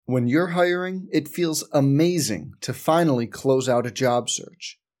When you're hiring, it feels amazing to finally close out a job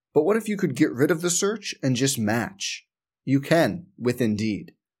search. But what if you could get rid of the search and just match? You can with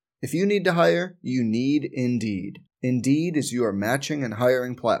Indeed. If you need to hire, you need Indeed. Indeed is your matching and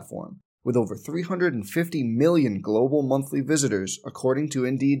hiring platform. With over 350 million global monthly visitors, according to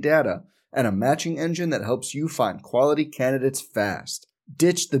Indeed data, and a matching engine that helps you find quality candidates fast.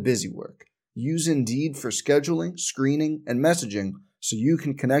 Ditch the busy work. Use Indeed for scheduling, screening, and messaging so you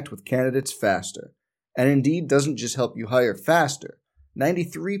can connect with candidates faster. And Indeed doesn't just help you hire faster.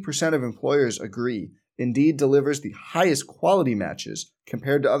 93% of employers agree Indeed delivers the highest quality matches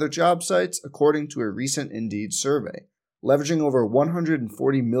compared to other job sites, according to a recent Indeed survey. Leveraging over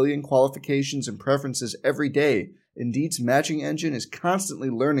 140 million qualifications and preferences every day, Indeed's matching engine is constantly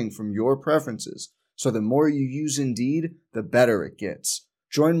learning from your preferences, so the more you use Indeed, the better it gets.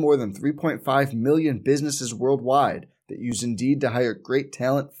 Join more than 3.5 million businesses worldwide that use Indeed to hire great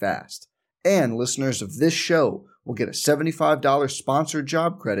talent fast. And listeners of this show will get a $75 sponsored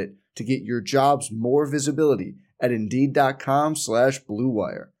job credit to get your jobs more visibility at Indeed.com/Blue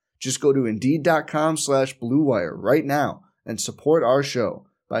Wire. Just go to Indeed.com/Blue Wire right now and support our show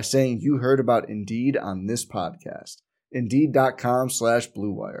by saying you heard about Indeed on this podcast.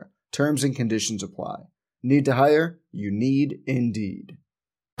 Indeed.com/Blue Wire. Terms and conditions apply. Need to hire? You need Indeed.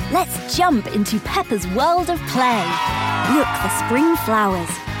 Let's jump into Peppa's world of play. Look for spring flowers,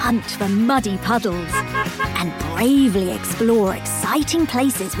 hunt for muddy puddles, and bravely explore exciting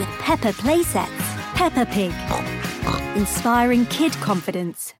places with Peppa playsets. Peppa Pig. Inspiring kid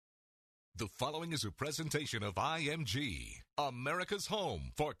confidence. The following is a presentation of IMG, America's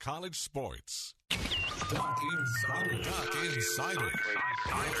home for college sports. Duck Insider. Duck Insider.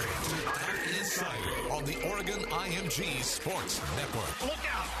 Duck Insider on the Oregon IMG Sports Network. Look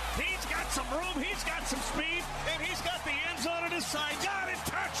out. He's got some room. He's got some speed. And he's got the end zone on his side. Got it.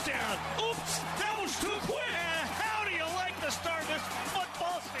 Touchdown. Oops. That was too quick. How do you like to start this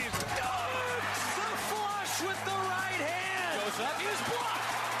football season? The flush with the right hand. Goes up. He's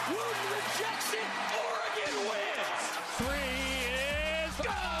blocked. Wooden rejects it. Oregon wins. Three is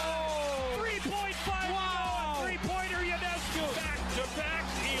go. 3.5. Wow. Three-pointer Ionescu. Back-to-back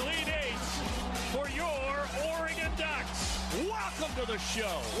Elite Eights for your Oregon Ducks. Welcome to the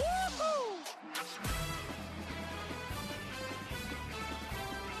show. Woo-hoo.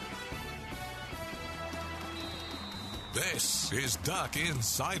 This is Duck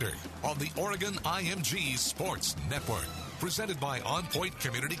Insider on the Oregon IMG Sports Network. Presented by On Point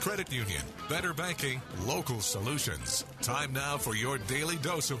Community Credit Union. Better banking, local solutions. Time now for your daily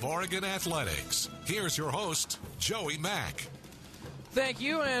dose of Oregon athletics. Here's your host, Joey Mack. Thank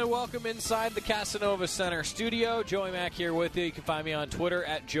you, and welcome inside the Casanova Center studio. Joey Mack here with you. You can find me on Twitter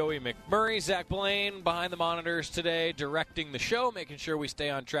at Joey McMurray. Zach Blaine behind the monitors today, directing the show, making sure we stay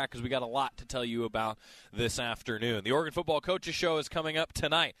on track because we got a lot to tell you about this afternoon. The Oregon Football Coaches Show is coming up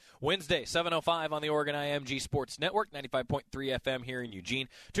tonight, Wednesday, 7:05 on the Oregon IMG Sports Network, 95.3 FM here in Eugene.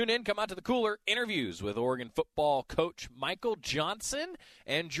 Tune in, come out to the cooler. Interviews with Oregon football coach Michael Johnson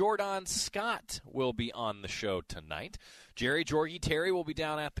and Jordan Scott will be on the show tonight. Jerry, Jorgie, Terry will be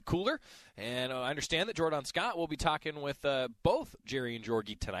down at the cooler, and I understand that Jordan Scott will be talking with both Jerry and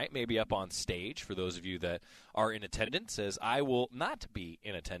Jorgie tonight, maybe up on stage for those of you that are in attendance, as I will not be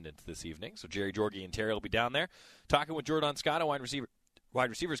in attendance this evening. So Jerry, Jorgie, and Terry will be down there talking with Jordan Scott and wide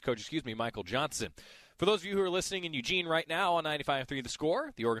receivers coach, Michael Johnson. For those of you who are listening in Eugene right now on 95.3 The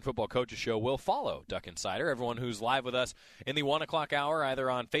Score, the Oregon Football Coaches Show will follow Duck Insider. Everyone who's live with us in the 1 o'clock hour, either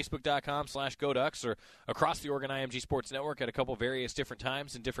on Facebook.com/GoDucks or across the Oregon IMG Sports Network at a couple various different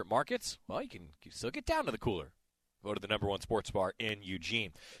times in different markets, well, you can still get down to the cooler. Go to the number one sports bar in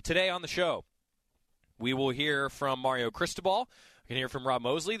Eugene. Today on the show, we will hear from Mario Cristobal. We can hear from Rob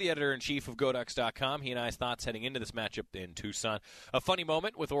Mosley, the editor-in-chief of GoDucks.com. He and I's thoughts heading into this matchup in Tucson. A funny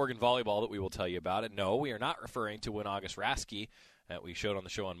moment with Oregon volleyball that we will tell you about. And no, we are not referring to when August Raskey, that we showed on the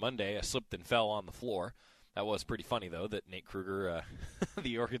show on Monday, slipped and fell on the floor. That was pretty funny, though, that Nate Kruger,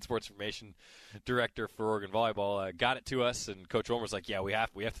 the Oregon Sports Information Director for Oregon Volleyball, got it to us, and Coach Ulmer was like, yeah, we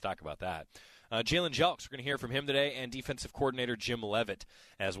have to talk about that. Jalen Jelks, we're going to hear from him today, and defensive coordinator Jim Leavitt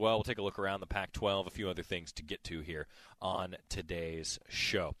as well. We'll take a look around the Pac-12, a few other things to get to here on today's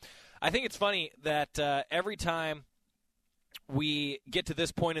show. I think it's funny that every time we get to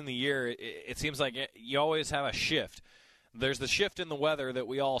this point in the year, it seems like you always have a shift. There's the shift in the weather that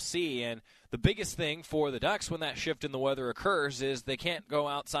we all see, and the biggest thing for the Ducks when that shift in the weather occurs is they can't go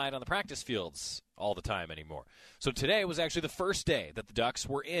outside on the practice fields all the time anymore. So today was actually the first day that the Ducks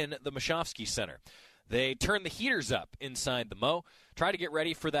were in the Mashofsky Center. They turned the heaters up inside the Mo, try to get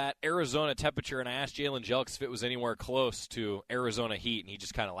ready for that Arizona temperature, and I asked Jalen Jelks if it was anywhere close to Arizona heat, and he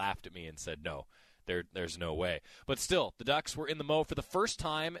just kind of laughed at me and said no. There's no way. But still, the Ducks were in the Mo for the first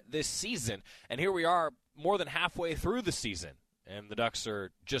time this season, and here we are more than halfway through the season, and the Ducks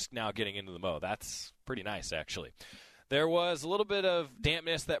are just now getting into the Mo. That's pretty nice, actually. There was a little bit of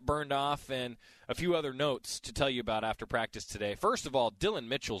dampness that burned off and a few other notes to tell you about after practice today. First of all, Dylan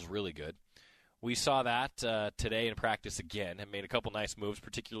Mitchell's really good. We saw that today in practice again and made a couple nice moves,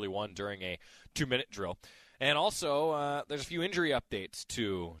 particularly one during a 2-minute drill. And also, there's a few injury updates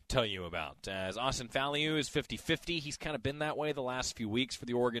to tell you about. As Austin Faliu is 50-50, he's kind of been that way the last few weeks for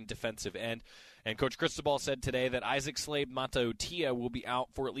the Oregon defensive end. And Coach Cristobal said today that Isaac Slade-Matautia will be out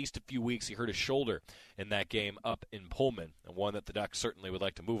for at least a few weeks. He hurt his shoulder in that game up in Pullman, and one that the Ducks certainly would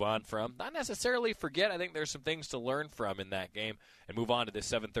like to move on from. Not necessarily forget. I think there's some things to learn from in that game and move on to this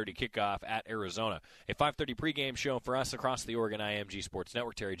 7:30 kickoff at Arizona. A 5:30 pregame show for us across the Oregon IMG Sports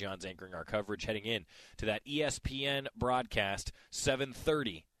Network. Terry Johns anchoring our coverage heading in to that ESPN broadcast,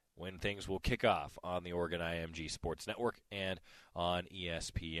 7:30. When things will kick off on the Oregon IMG Sports Network and on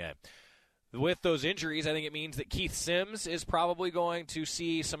ESPN. With those injuries, I think it means that Keith Sims is probably going to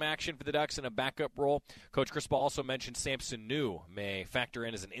see some action for the Ducks in a backup role. Coach Cristobal also mentioned Samson New may factor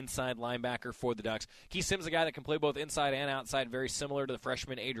in as an inside linebacker for the Ducks. Keith Sims is a guy that can play both inside and outside, very similar to the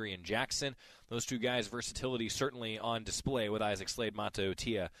freshman Adrian Jackson. Those two guys' versatility certainly on display with Isaac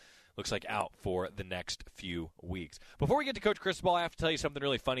Slade-Matautia. Looks like out for the next few weeks. Before we get to Coach Cristobal, I have to tell you something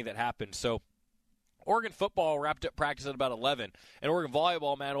really funny that happened. So, Oregon football wrapped up practice at about 11, and Oregon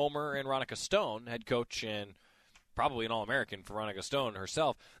volleyball, Matt Ulmer and Ronica Stone, head coach and probably an All-American for Ronica Stone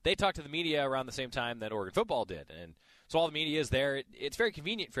herself, they talked to the media around the same time that Oregon football did. And so all the media is there. It's very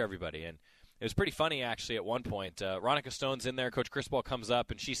convenient for everybody. And it was pretty funny, actually, at one point. Ronica Stone's in there. Coach Cristobal comes up,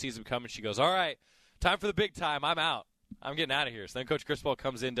 and she sees him coming. She goes, all right, time for the big time. I'm out. I'm getting out of here. So then Coach Cristobal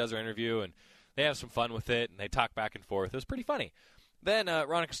comes in, does her interview, and they have some fun with it, and they talk back and forth. It was pretty funny. Then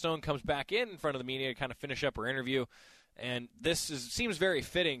Ronica Stone comes back in front of the media to kind of finish up her interview, and seems very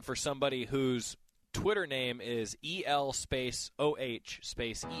fitting for somebody whose Twitter name is EL space OH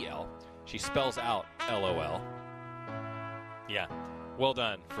space EL. She spells out LOL. Yeah, well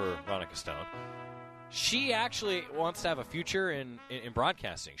done for Ronica Stone. She actually wants to have a future in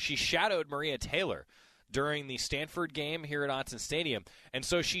broadcasting. She shadowed Maria Taylor during the Stanford game here at Autzen Stadium, and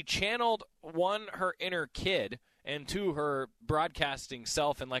so she channeled, one, her inner kid, and two, her broadcasting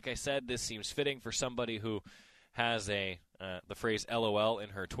self. And like I said, this seems fitting for somebody who has the phrase LOL in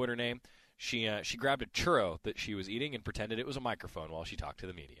her Twitter name. She grabbed a churro that she was eating and pretended it was a microphone while she talked to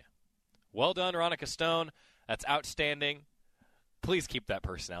the media. Well done, Ronica Stone. That's outstanding. Please keep that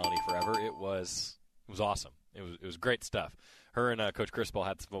personality forever. It was awesome. It was great stuff. Her and Coach Cristobal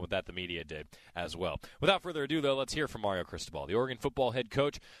had some fun with that. The media did as well. Without further ado, though, let's hear from Mario Cristobal, the Oregon football head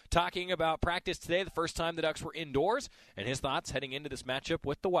coach, talking about practice today, the first time the Ducks were indoors, and his thoughts heading into this matchup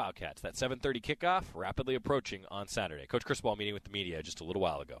with the Wildcats. That 7:30 kickoff rapidly approaching on Saturday. Coach Cristobal meeting with the media just a little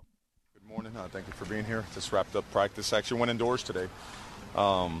while ago. Good morning. Thank you for being here. Just wrapped up practice. Actually went indoors today.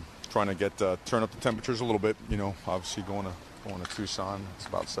 Trying to get turn up the temperatures a little bit. You know, obviously going to Tucson. It's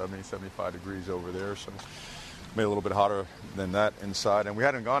about 70, 75 degrees over there, so made it a little bit hotter than that inside. And we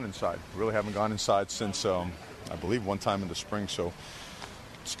hadn't gone inside. Really haven't gone inside since, I believe, one time in the spring. So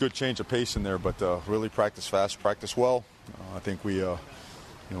it's a good change of pace in there, but really practice fast, practice well. I think we,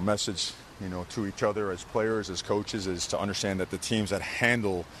 message, to each other as players, as coaches, is to understand that the teams that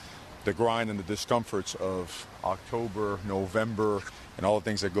handle the grind and the discomforts of October, November, and all the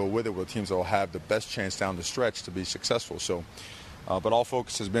things that go with it, were the teams that will have the best chance down the stretch to be successful. So, but all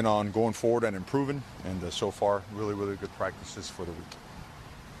focus has been on going forward and improving, and so far, really, really good practices for the week.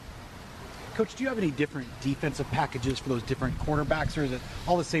 Coach, do you have any different defensive packages for those different cornerbacks, or is it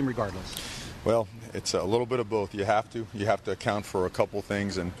all the same regardless? Well, it's a little bit of both. You have to account for a couple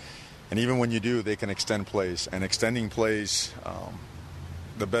things, and even when you do, they can extend plays. And extending plays,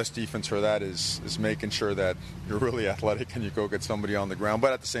 the best defense for that is making sure that you're really athletic and you go get somebody on the ground,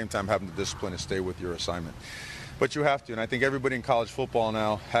 but at the same time having the discipline to stay with your assignment. But you have to, and I think everybody in college football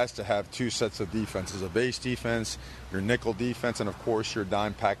now has to have two sets of defenses: a base defense, your nickel defense, and of course your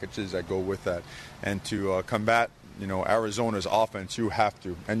dime packages that go with that. And to combat, Arizona's offense, you have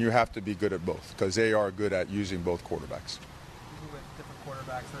to be good at both, because they are good at using both quarterbacks. With different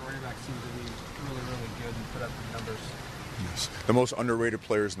quarterbacks, their running backs seem to be really, really good and put up good numbers. Yes. The most underrated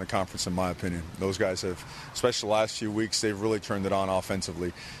players in the conference, in my opinion. Those guys have, especially the last few weeks, they've really turned it on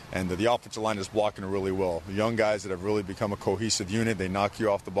offensively. And the offensive line is blocking it really well. The young guys that have really become a cohesive unit, they knock you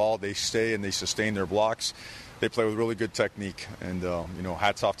off the ball, they stay and they sustain their blocks. They play with really good technique, and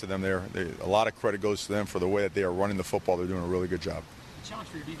hats off to them there. A lot of credit goes to them for the way that they are running the football. They're doing a really good job. The challenge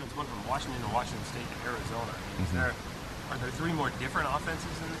for your defense went from Washington to Washington State to Arizona. I mean, are there three more different offenses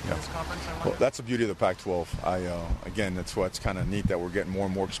in this conference? Well, that's the beauty of the Pac-12. Again, that's what's kind of neat, that we're getting more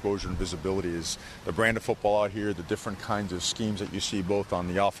and more exposure and visibility, is the brand of football out here, the different kinds of schemes that you see both on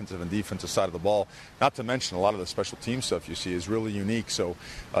the offensive and defensive side of the ball. Not to mention a lot of the special team stuff you see is really unique. So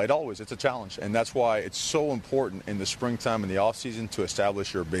it's a challenge, and that's why it's so important in the springtime and the offseason to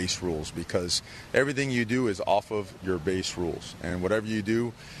establish your base rules, because everything you do is off of your base rules, and whatever you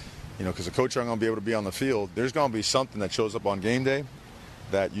do, because the coach aren't going to be able to be on the field, there's going to be something that shows up on game day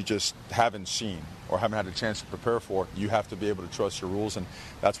that you just haven't seen or haven't had a chance to prepare for. You have to be able to trust your rules, and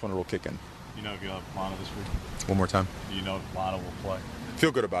that's when it will kick in. You know if you'll have Lana this week? One more time. Do you know if Lana will play?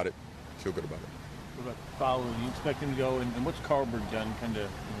 Feel good about it. What about Fowler? Do you expect him to go? And what's Carlberg done kind of,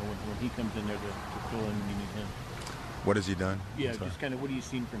 when he comes in there to fill in when you need him? What has he done? Yeah, just kind of what have you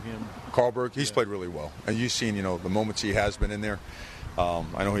seen from him? Carlberg, he's played really well. And you've seen, the moments he has been in there.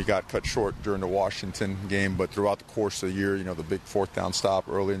 I know he got cut short during the Washington game, but throughout the course of the year, the big fourth down stop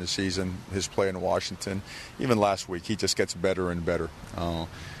early in the season, his play in Washington, even last week, he just gets better and better.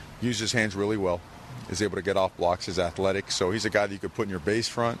 Uses his hands really well, is able to get off blocks, is athletic. So he's a guy that you could put in your base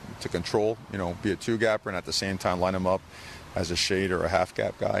front to control, be a two-gapper, and at the same time line him up as a shade or a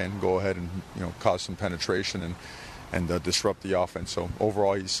half-gap guy and go ahead and, cause some penetration and disrupt the offense. So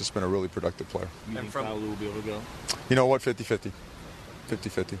overall, he's just been a really productive player. You think Fowler will be able to go? You know what, 50-50.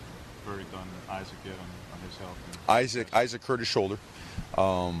 50-50. Verdict on Isaac yet on his health? Isaac hurt his shoulder.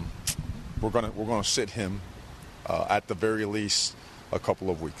 We're gonna sit him at the very least a couple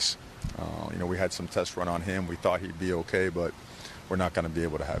of weeks. We had some tests run on him. We thought he'd be okay, but we're not going to be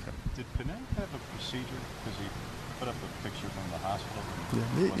able to have him. Did Penang have a procedure? Because he put up a picture from the hospital.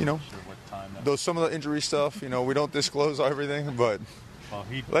 Yeah, sure what time that some of the injury stuff, we don't disclose everything, but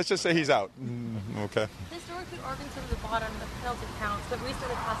let's just say he's out. Okay. Historically, Oregon's been at the bottom of the penalty counts, but recently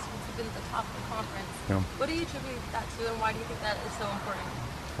the past weeks have been at the top of the conference. Yeah. What do you attribute that to, and why do you think that is so important?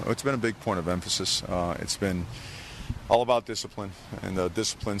 It's been a big point of emphasis. It's been all about discipline, and the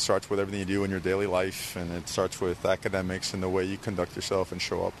discipline starts with everything you do in your daily life, and it starts with academics and the way you conduct yourself and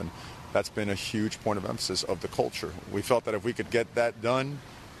show up, and that's been a huge point of emphasis of the culture. We felt that if we could get that done,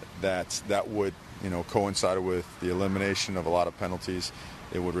 that would coincide with the elimination of a lot of penalties.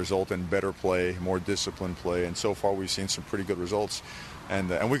 It would result in better play, more disciplined play, and so far we've seen some pretty good results,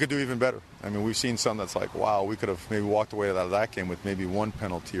 and we could do even better. I mean, we've seen some that's like, wow, we could have maybe walked away out of that game with maybe one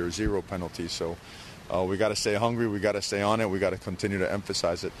penalty or zero penalties. So we got to stay hungry, we got to stay on it, we got to continue to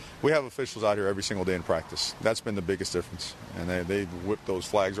emphasize it. We have officials out here every single day in practice. That's been the biggest difference, and they whip those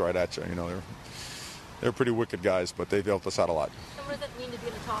flags right at you. They're pretty wicked guys, but they've helped us out a lot. So what does it mean to be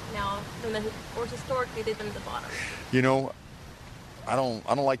in the top now, or historically they've been at the bottom? I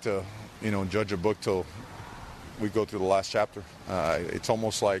don't like to, judge a book till we go through the last chapter. It's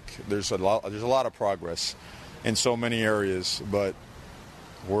almost like there's a lot of progress in so many areas, but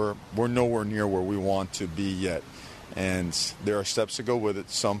we're nowhere near where we want to be yet. And there are steps to go with it,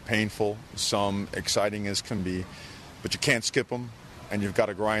 some painful, some exciting as can be, but you can't skip them, and you've got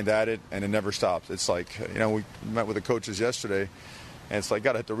to grind at it, and it never stops. It's like, we met with the coaches yesterday, and it's like,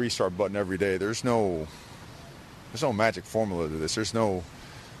 got to hit the restart button every day. There's no magic formula to this. There's no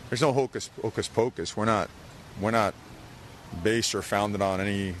hocus pocus. We're not based or founded on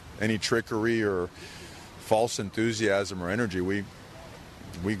any trickery or false enthusiasm or energy.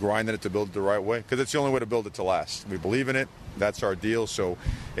 We grind at it to build it the right way, because it's the only way to build it to last. We believe in it. That's our deal. So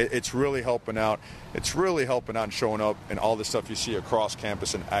it's really helping out. It's really helping out and showing up in all the stuff you see across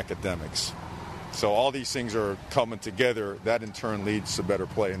campus in academics. So all these things are coming together. That in turn leads to better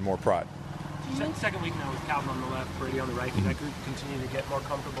play and more pride. Second week now with Calvin on the left, Brady on the right. Can that group continue to get more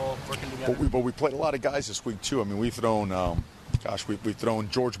comfortable working together? But we played a lot of guys this week too. I mean, we've thrown, we've thrown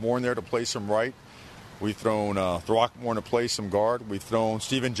George Moore in there to play some right. We've thrown Throckmorton to play some guard. We've thrown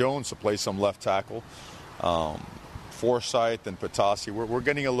Stephen Jones to play some left tackle. Forsyth and Patasi. We're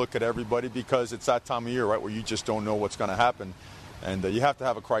getting a look at everybody, because it's that time of year, right, where you just don't know what's going to happen, and you have to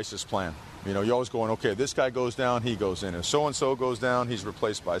have a crisis plan. You're always going, okay, this guy goes down, he goes in. If so-and-so goes down, he's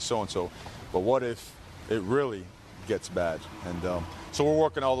replaced by so-and-so. But what if it really gets bad? And so we're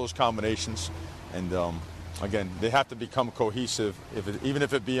working all those combinations, and again, they have to become cohesive, even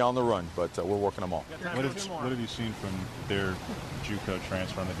if it be on the run. But we're working them all. What have you seen from their JUCO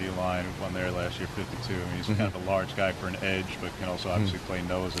transfer on the D-line who won there last year, 52? I mean, he's kind of a large guy for an edge, but can also obviously play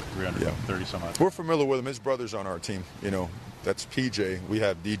nose at 330 some odd. We're familiar with him. His brother's on our team. That's PJ. We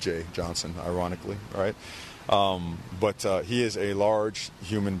have DJ Johnson, ironically, right? But he is a large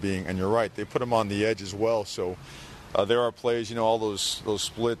human being, and you're right. They put him on the edge as well. So there are plays, all those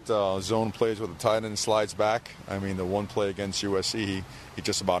split zone plays where the tight end slides back. I mean, the one play against USC, he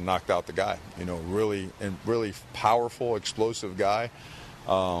just about knocked out the guy. Really powerful, explosive guy.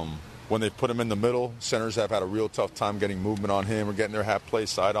 When they put him in the middle, centers have had a real tough time getting movement on him or getting their half play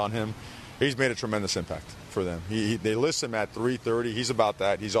side on him. He's made a tremendous impact for them. They list him at 330. He's about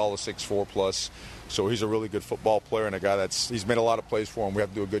that. He's all a 6'4 plus. So he's a really good football player and a guy he's made a lot of plays for him. We have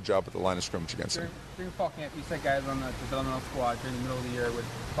to do a good job at the line of scrimmage against him. During fall camp, you said guys on the developmental squad during the middle of the year would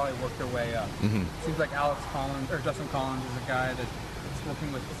probably work their way up. Mm-hmm. It seems like Justin Collins is a guy that's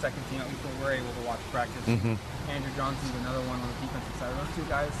working with the second team, at least when we're able to watch practice. Mm-hmm. Andrew Johnson's another one on the defensive side. Are those two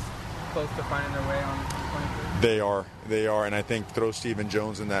guys close to finding their way on 23? They are, and I think throw Stephen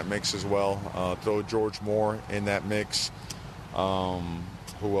Jones in that mix as well. Throw George Moore in that mix. Who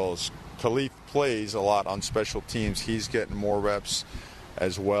else? Khalif plays a lot on special teams. He's getting more reps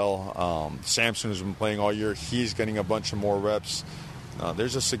as well. Samson has been playing all year. He's getting a bunch of more reps.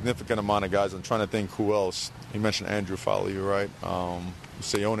 There's a significant amount of guys. I'm trying to think who else. You mentioned Andrew Fowler, right?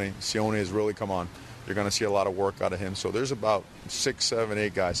 Sione has really come on. You're going to see a lot of work out of him. So there's about 6, 7,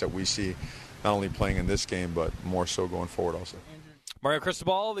 8 guys that we see not only playing in this game, but more so going forward also. Mario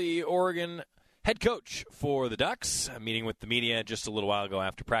Cristobal, the Oregon head coach for the Ducks, meeting with the media just a little while ago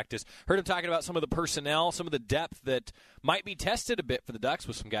after practice. Heard him talking about some of the personnel, some of the depth that might be tested a bit for the Ducks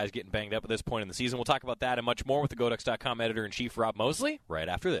with some guys getting banged up at this point in the season. We'll talk about that and much more with the GoDucks.com editor-in-chief Rob Mosley right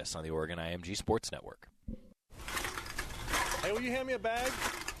after this on the Oregon IMG Sports Network. Hey, will you hand me a bag?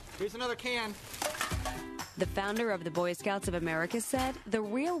 Here's another can. The founder of the Boy Scouts of America said, "The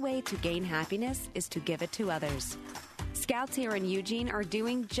real way to gain happiness is to give it to others." Scouts here in Eugene are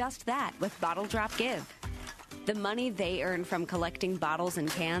doing just that with Bottle Drop Give. The money they earn from collecting bottles and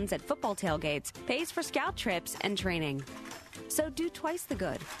cans at football tailgates pays for Scout trips and training. So do twice the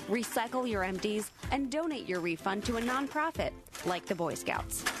good. Recycle your empties and donate your refund to a nonprofit like the Boy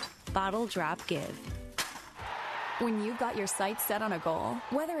Scouts. Bottle Drop Give. When you've got your sights set on a goal,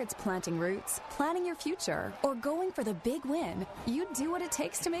 whether it's planting roots, planning your future, or going for the big win, you do what it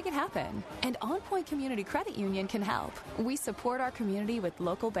takes to make it happen. And On Point Community Credit Union can help. We support our community with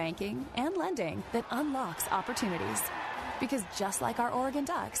local banking and lending that unlocks opportunities. Because just like our Oregon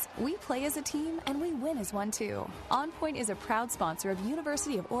Ducks, we play as a team and we win as one too. On Point is a proud sponsor of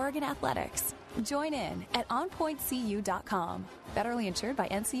University of Oregon Athletics. Join in at onpointcu.com. Federally insured by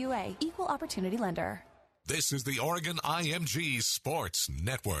NCUA, Equal Opportunity Lender. This is the Oregon IMG Sports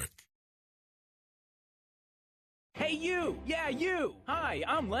Network. Hey, you! Yeah, you! Hi,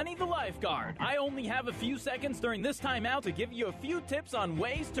 I'm Lenny the lifeguard. I only have a few seconds during this timeout to give you a few tips on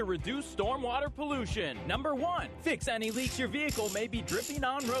ways to reduce stormwater pollution. Number 1, fix any leaks your vehicle may be dripping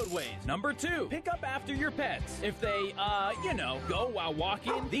on roadways. Number 2, pick up after your pets. If they, go while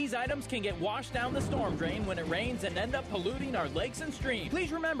walking, these items can get washed down the storm drain when it rains and end up polluting our lakes and streams.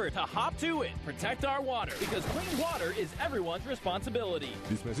 Please remember to hop to it. Protect our water, because clean water is everyone's responsibility.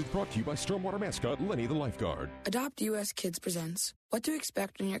 This message brought to you by Stormwater mascot Lenny the lifeguard. Adopt US Kids presents What to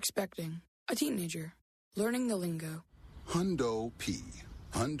Expect When You're Expecting a Teenager. Learning the lingo. Hundo P.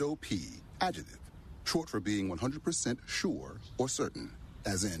 Hundo P. Adjective. Short for being 100% sure or certain.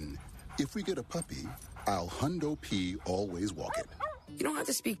 As in, if we get a puppy, I'll Hundo P always walk it. You don't have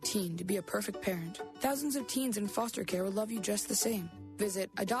to speak teen to be a perfect parent. Thousands of teens in foster care will love you just the same.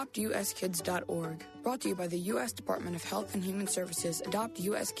 Visit adoptuskids.org. Brought to you by the U.S. Department of Health and Human Services, Adopt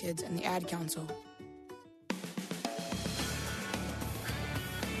U.S. Kids, and the Ad Council.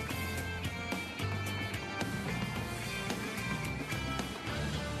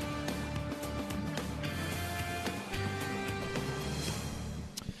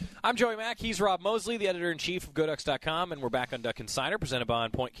 I'm Joey Mack. He's Rob Mosley, the editor-in-chief of GoDucks.com, and we're back on Duck Insider, presented by On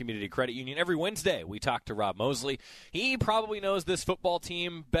Point Community Credit Union. Every Wednesday, we talk to Rob Mosley. He probably knows this football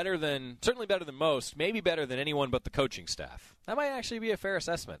team certainly better than most, maybe better than anyone but the coaching staff. That might actually be a fair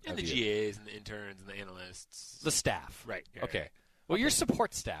assessment. And the GAs and the interns and the analysts. The staff. Right. Okay. Well, you're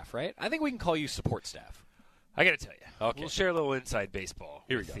support staff, right? I think we can call you support staff. I got to tell you. Okay. We'll share a little inside baseball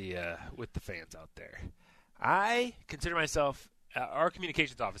with the fans out there. I consider myself our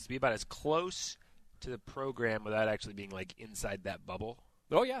communications office to be about as close to the program without actually being like inside that bubble.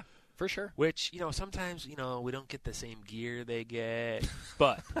 Oh yeah, for sure. Which, sometimes, we don't get the same gear they get.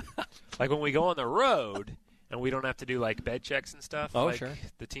 But like when we go on the road and we don't have to do like bed checks and stuff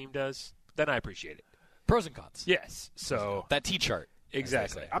the team does, then I appreciate it. Pros and cons. Yes. So that T-chart.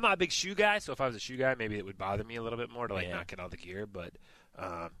 Exactly. I'm not a big shoe guy, so if I was a shoe guy, maybe it would bother me a little bit more to not get all the gear. But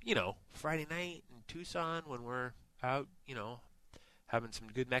Friday night in Tucson when we're out, having some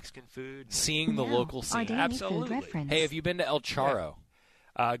good Mexican food, seeing the local scene. Absolutely. Hey, have you been to El Charro?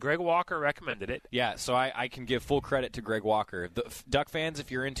 Greg Walker recommended it. Yeah, so I can give full credit to Greg Walker. The Duck fans,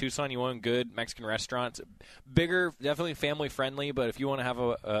 if you're in Tucson, you want good Mexican restaurants. Bigger, definitely family friendly, but if you want to have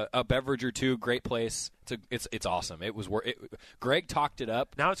a beverage or two, great place. It's awesome. Greg talked it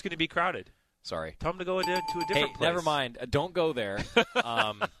up. Now it's going to be crowded. Sorry. Tell him to go to a different place. Never mind. Don't go there.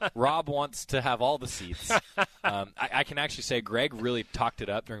 Rob wants to have all the seats. I can actually say Greg really talked it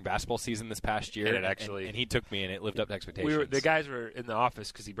up during basketball season this past year. And he took me, and it lived up to expectations. The guys were in the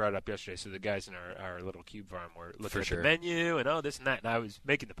office because he brought it up yesterday, so the guys in our little cube farm were looking at the menu and this and that. And I was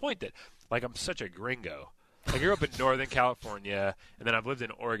making the point that, I'm such a gringo. I grew up in Northern California, and then I've lived in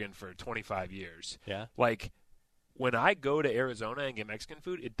Oregon for 25 years. Yeah. When I go to Arizona and get Mexican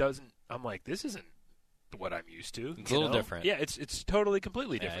food, I'm like, this isn't what I'm used to. It's a little different. Yeah, it's totally,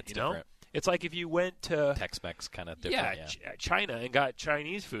 completely different, it's different. It's like if you went to Tex-Mex kind of different. China and got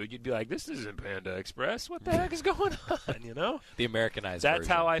Chinese food, you'd be like, this isn't Panda Express. What the heck is going on, The Americanized That's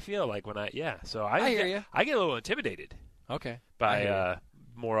version. how I feel like when So I hear you. I get a little intimidated. Okay. By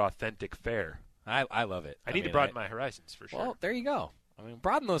more authentic fare. I love it. I need to broaden my horizons for sure. Well, there you go.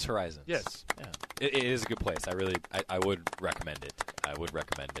 Broaden those horizons. Yes. Yeah. It is a good place. I would recommend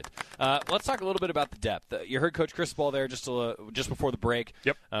it. Let's talk a little bit about the depth. You heard Coach Cristobal there just before the break.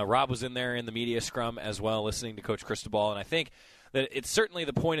 Yep. Rob was in there in the media scrum as well, listening to Coach Cristobal, and I think that it's certainly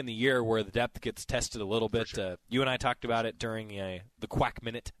the point in the year where the depth gets tested a little bit. Sure. You and I talked about it during the Quack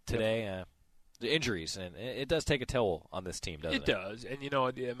Minute today. Yep. The injuries, and it does take a toll on this team, doesn't it? It does,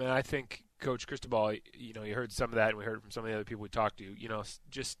 and I think Coach Cristobal, you heard some of that, and we heard from some of the other people we talked to,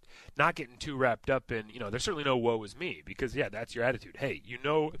 just not getting too wrapped up in, there's certainly no woe is me, because, that's your attitude. Hey,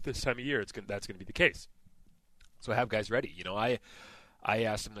 this time of year that's going to be the case. So have guys ready. I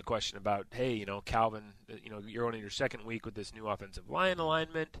asked him the question about, hey, Calvin, you're only in your second week with this new offensive line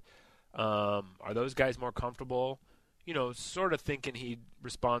alignment. Are those guys more comfortable? Sort of thinking he'd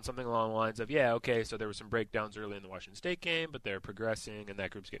respond something along the lines of, so there were some breakdowns early in the Washington State game, but they're progressing and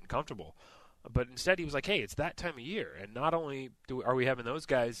that group's getting comfortable. But instead he was like, hey, it's that time of year, and not only are we having those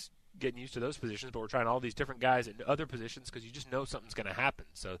guys getting used to those positions, but we're trying all these different guys in other positions because you just know something's going to happen.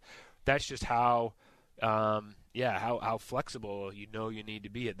 So that's just how flexible you need to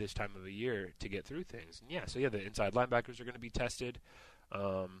be at this time of a year to get through things. And the inside linebackers are going to be tested.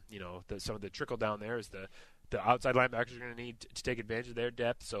 Some of the trickle down there is the outside linebackers are going to need to take advantage of their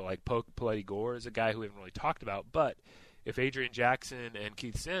depth. So, Poleti Gore is a guy who we haven't really talked about. But if Adrian Jackson and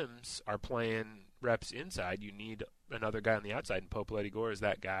Keith Sims are playing reps inside, you need another guy on the outside. And Poleti Gore is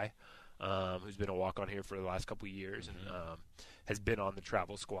that guy who's been a walk-on here for the last couple of years and has been on the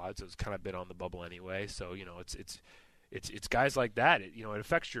travel squad. So it's kind of been on the bubble anyway. So, it's guys like that. It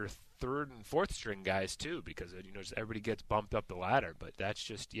affects your third and fourth string guys too, because just everybody gets bumped up the ladder. But that's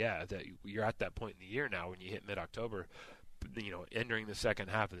just that you're at that point in the year now when you hit mid-October, entering the second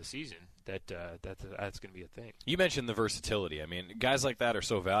half of the season. That's going to be a thing. You mentioned the versatility. Guys like that are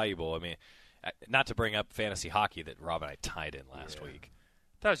so valuable. Not to bring up fantasy hockey that Rob and I tied in last week.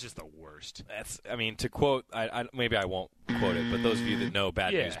 That was just the worst. To quote, maybe I won't quote it, but those of you that know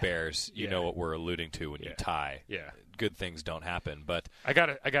Bad News Bears, you know what we're alluding to when you tie. Yeah. Good things don't happen, but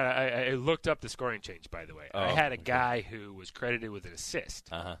I looked up the scoring change, by the way. I had a guy who was credited with an assist.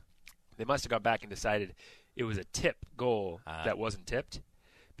 Uh-huh. They must have gone back and decided it was a tip goal that wasn't tipped,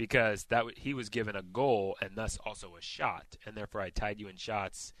 because he was given a goal and thus also a shot, and therefore I tied you in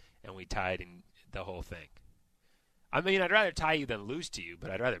shots, and we tied in the whole thing. I'd rather tie you than lose to you, but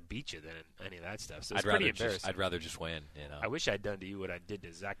I'd rather beat you than any of that stuff. So it's pretty embarrassing. I'd rather just win. I wish I'd done to you what I did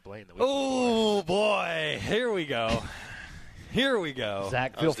to Zach Blaine the week before. Boy, here we go.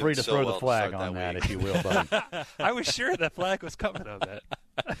 Zach, feel free to throw the flag on that if you will, buddy. I was sure the flag was coming on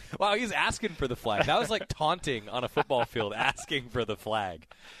that. Wow, he's asking for the flag. That was like taunting on a football field, asking for the flag.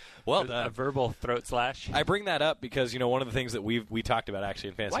 Well done. A verbal throat slash. I bring that up because one of the things that we talked about actually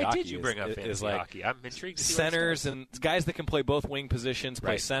in fantasy hockey. Why did you bring up fantasy hockey? I'm intrigued to see centers and guys that can play both wing positions,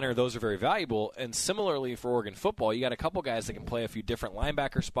 play center. Those are very valuable. And similarly for Oregon football, you got a couple guys that can play a few different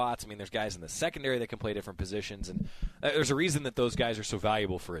linebacker spots. There's guys in the secondary that can play different positions, and there's a reason that those guys are so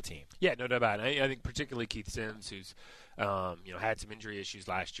valuable for a team. Yeah, no doubt about it. I think particularly Keith Sims, who's had some injury issues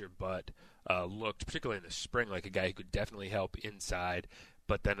last year, but looked particularly in the spring like a guy who could definitely help inside.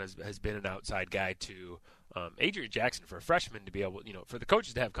 But then has been an outside guy too. Adrian Jackson, for a freshman to be able, for the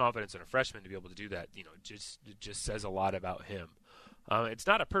coaches to have confidence in a freshman to be able to do that, just says a lot about him. It's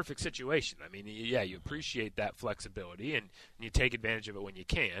not a perfect situation. I mean, yeah, you appreciate that flexibility and you take advantage of it when you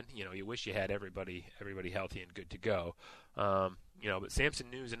can. You wish you had everybody healthy and good to go. But Samson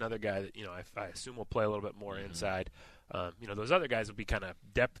New is another guy that I assume will play a little bit more inside. Those other guys will be kind of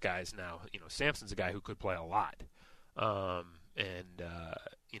depth guys now. Samson's a guy who could play a lot,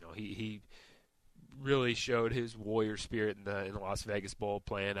 he really showed his warrior spirit in the Las Vegas Bowl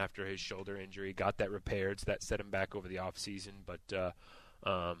playing after his shoulder injury. Got that repaired, so that set him back over the offseason. But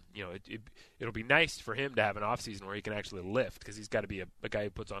it'll be nice for him to have an offseason where he can actually lift, because he's got to be a guy who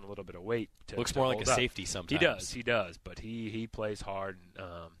puts on a little bit of weight. Looks more like a safety sometimes. He does, but he plays hard.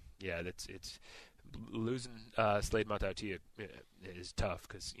 And, it's losing Slade Matautia is tough,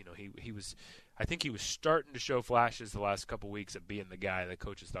 because he was. I think he was starting to show flashes the last couple weeks of being the guy that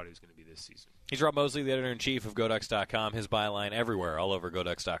coaches thought he was going to be this season. He's Rob Mosley, the editor-in-chief of GoDucks.com. His byline everywhere, all over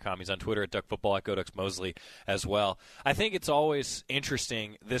GoDucks.com. He's on Twitter at DuckFootball, at GoDucksMosley as well. I think it's always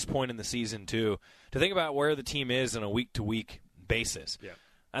interesting, this point in the season, too, to think about where the team is on a week-to-week basis. Yeah.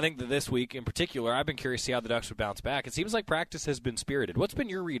 I think that this week in particular, I've been curious to see how the Ducks would bounce back. It seems like practice has been spirited. What's been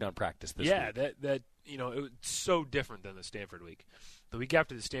your read on practice this week? Yeah, that it was so different than the Stanford week. The week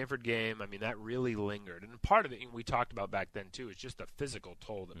after the Stanford game, I mean, that really lingered. And part of it, we talked about back then, too, is just the physical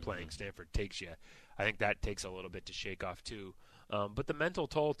toll that playing Stanford takes you. I think that takes a little bit to shake off, too. But the mental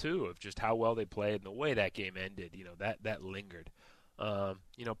toll, too, of just how well they played and the way that game ended, that lingered.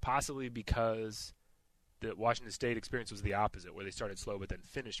 Possibly because the Washington State experience was the opposite, where they started slow but then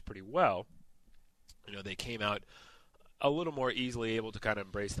finished pretty well. They came out a little more easily able to kind of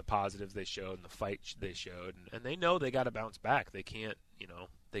embrace the positives they showed and the fight they showed, and they know they got to bounce back. They can't,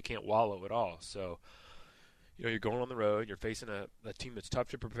 they can't wallow at all. So, you're going on the road, you're facing a team that's tough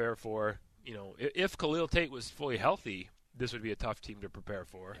to prepare for. If Khalil Tate was fully healthy, this would be a tough team to prepare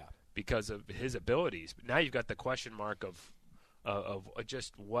for because of his abilities. But now you've got the question mark of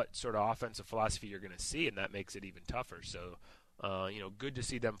just what sort of offensive philosophy you're going to see, and that makes it even tougher. So, good to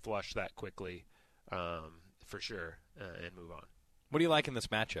see them flush that quickly. For sure, and move on. What do you like in this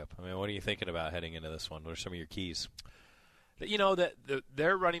matchup? I mean, what are you thinking about heading into this one? What are some of your keys? That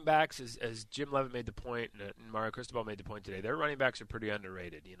their running backs, as Jim Leavitt made the point, and Mario Cristobal made the point today, their running backs are pretty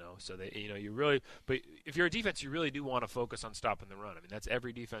underrated. So they, you really, but if you're a defense, you really do want to focus on stopping the run. I mean, that's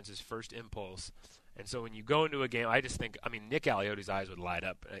every defense's first impulse. And so when you go into a game, I just think, Nick Aliotti's eyes would light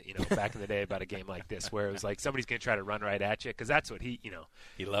up, back in the day about a game like this, where it was like somebody's going to try to run right at you, because that's what he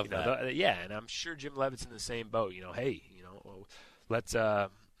loved that. And I'm sure Jim Leavitt's in the same boat. Let's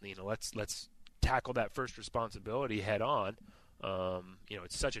tackle that first responsibility head on.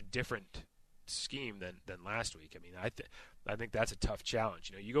 It's such a different scheme than last week. I mean, I think that's a tough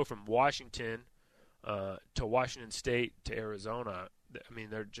challenge. You go from Washington to Washington State to Arizona. I mean,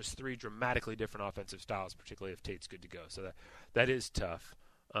 they're just three dramatically different offensive styles, particularly if Tate's good to go. So that is tough.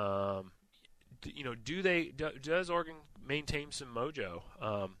 Does Oregon maintain some mojo?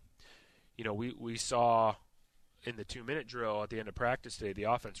 We saw in the 2-minute drill at the end of practice today, the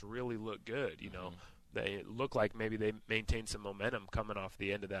offense really looked good. They looked like maybe they maintained some momentum coming off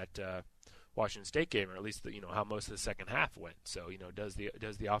the end of that Washington State game, or at least how most of the second half went. So does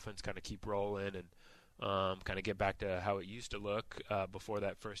the offense kind of keep rolling and kind of get back to how it used to look before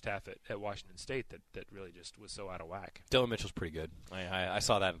that first half at Washington State that really just was so out of whack. Dylan Mitchell's pretty good. I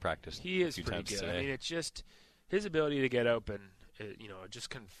saw that in practice. He is pretty good. Today. I mean, it's just his ability to get open, it just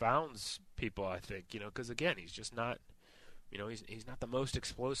confounds people, I think, because, again, he's just not, he's not the most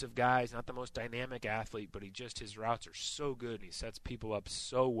explosive guy. He's not the most dynamic athlete, but his routes are so good, and he sets people up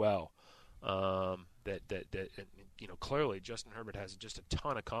so well that clearly Justin Herbert has just a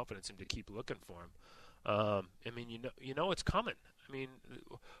ton of confidence in him to keep looking for him. It's coming. I mean,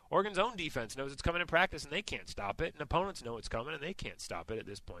 Oregon's own defense knows it's coming in practice, and they can't stop it. And opponents know it's coming, and they can't stop it at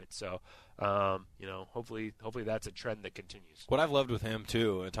this point. So, hopefully that's a trend that continues. What I've loved with him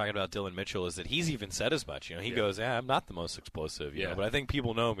too, and talking about Dylan Mitchell, is that he's even said as much. He goes, I'm not the most explosive, but I think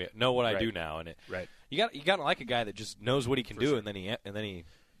people know what I do now, and you got to like a guy that just knows what he can do, sure. and then he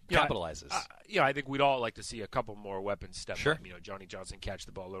capitalizes. I think we'd all like to see a couple more weapons step sure. up. Johnny Johnson catch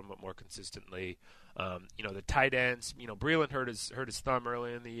the ball a little bit more consistently. The tight ends. Breland hurt his thumb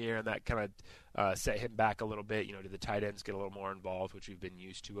early in the year, and that kind of set him back a little bit. Did the tight ends get a little more involved, which we've been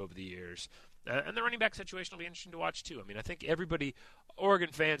used to over the years. And the running back situation will be interesting to watch too. I mean, I think everybody, Oregon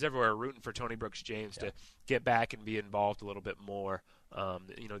fans everywhere, are rooting for Tony Brooks-James to get back and be involved a little bit more.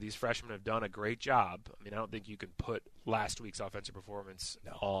 These freshmen have done a great job. I mean, I don't think you can put last week's offensive performance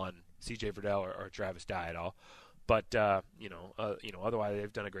on C.J. Verdell or Travis Dye at all. But otherwise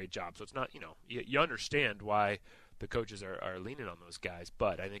they've done a great job. So it's not, you understand why the coaches are leaning on those guys.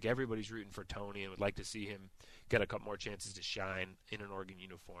 But I think everybody's rooting for Tony and would like to see him get a couple more chances to shine in an Oregon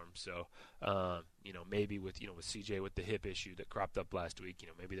uniform. So, maybe with CJ with the hip issue that cropped up last week,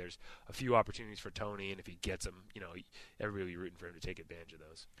 maybe there's a few opportunities for Tony, and if he gets them, everybody will be rooting for him to take advantage of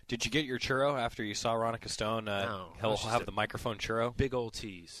those. Did you get your churro after you saw Ronica Stone? No. He'll have the microphone churro. Big old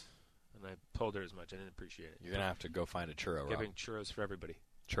tease. And I told her as much. I didn't appreciate it. You're going to have to go find a churro, Rob. Giving churros for everybody.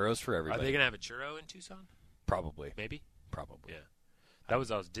 Churros for everybody. Are they going to have a churro in Tucson? Probably. Maybe? Probably. Yeah. That was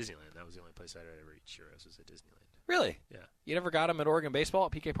Disneyland. That was the only place I'd ever eat churros was at Disneyland. Really? Yeah. You never got them at Oregon Baseball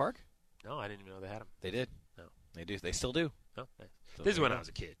at PK Park? No, I didn't even know they had them. They did. No. They do. They still do. Oh, nice. This is when I was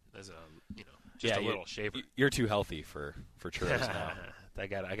a kid. That's just a little shaver. You're too healthy for churros now. I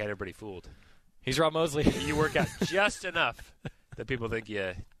got everybody fooled. He's Rob Mosley. You work out just enough that people think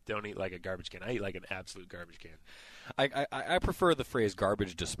you don't eat like a garbage can. I eat like an absolute garbage can. I prefer the phrase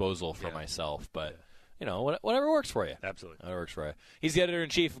garbage disposal for myself, but whatever works for you. Absolutely. Whatever works for you. He's the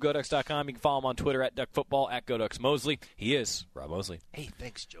editor-in-chief of GoDucks.com. You can follow him on Twitter at DuckFootball, at GoDucksMosley. He is Rob Mosley. Hey,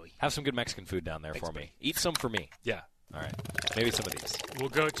 thanks, Joey. Have some good Mexican food down there for me. Buddy. Eat some for me. Yeah. All right. Maybe some of these. We'll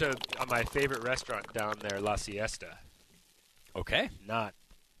go to my favorite restaurant down there, La Siesta. Okay. Not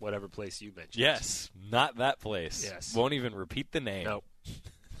whatever place you mentioned. Yes. Not that place. Yes. Won't even repeat the name. Nope.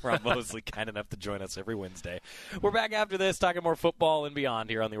 Rob Mosley, kind enough to join us every Wednesday. We're back after this, talking more football and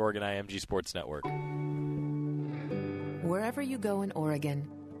beyond here on the Oregon IMG Sports Network. Wherever you go in Oregon,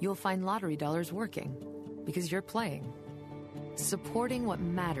 you'll find lottery dollars working because you're playing, supporting what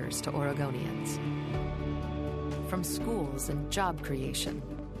matters to Oregonians. From schools and job creation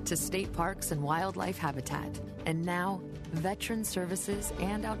to state parks and wildlife habitat, and now veteran services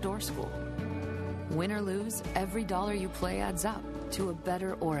and outdoor school. Win or lose, every dollar you play adds up to a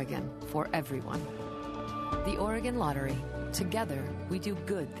better Oregon for everyone. The Oregon Lottery. Together, we do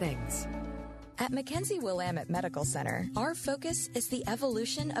good things. At Mackenzie Willamette Medical Center, our focus is the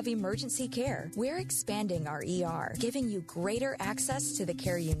evolution of emergency care. We're expanding our ER, giving you greater access to the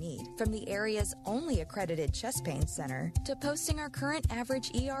care you need. From the area's only accredited chest pain center to posting our current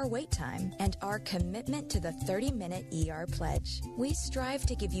average ER wait time and our commitment to the 30-minute ER pledge. We strive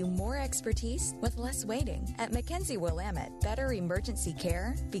to give you more expertise with less waiting. At Mackenzie Willamette, better emergency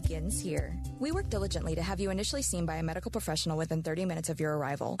care begins here. We work diligently to have you initially seen by a medical professional within 30 minutes of your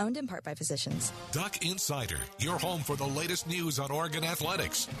arrival, owned in part by physicians. Duck Insider, your home for the latest news on Oregon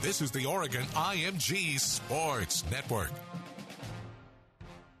athletics. This is the Oregon IMG Sports Network.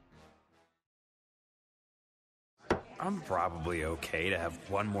 I'm probably okay to have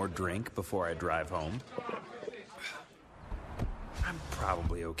one more drink before I drive home. I'm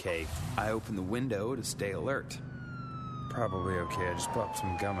probably okay. I open the window to stay alert. Probably okay. I just popped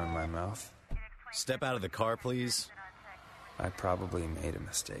some gum in my mouth. Step out of the car, please. I probably made a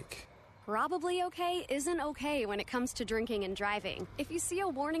mistake. Probably okay isn't okay when it comes to drinking and driving. If you see a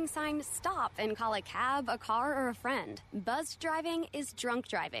warning sign, stop and call a cab, a car, or a friend. Buzzed driving is drunk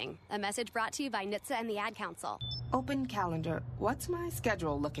driving. A message brought to you by NHTSA and the Ad Council. Open calendar. What's my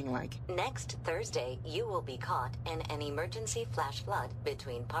schedule looking like? Next Thursday, you will be caught in an emergency flash flood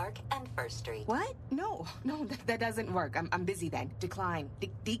between Park and First Street. What? No, that doesn't work. I'm busy then. Decline.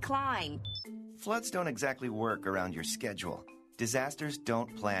 Decline. Floods don't exactly work around your schedule. Disasters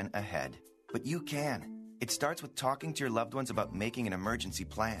don't plan ahead, but you can. It starts with talking to your loved ones about making an emergency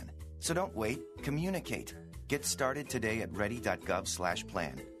plan. So don't wait, communicate. Get started today at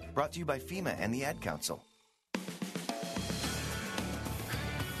ready.gov/plan. Brought to you by FEMA and the Ad Council.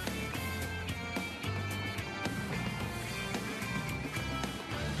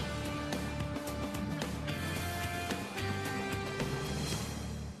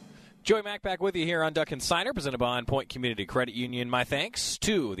 Joey Mack back with you here on Duck Insider, presented by On Point Community Credit Union. My thanks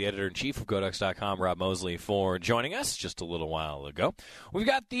to the editor-in-chief of GoDucks.com, Rob Mosley, for joining us just a little while ago. We've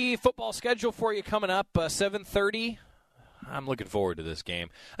got the football schedule for you coming up, 7:30. I'm looking forward to this game.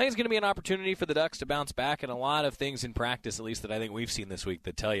 I think it's going to be an opportunity for the Ducks to bounce back, and a lot of things in practice, at least that I think we've seen this week,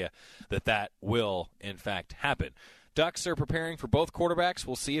 that tell you that will, in fact, happen. Ducks are preparing for both quarterbacks.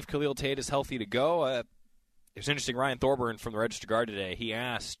 We'll see if Khalil Tate is healthy to go. It was interesting, Ryan Thorburn from the Register Guard today, he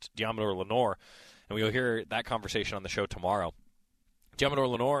asked Diamador Lenore, and we'll hear that conversation on the show tomorrow. Diamador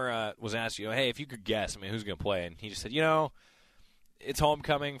Lenore was asked, hey, if you could guess, who's going to play? And he just said, it's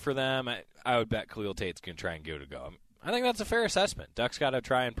homecoming for them. I would bet Khalil Tate's going to try and give it a go. I think that's a fair assessment. Ducks got to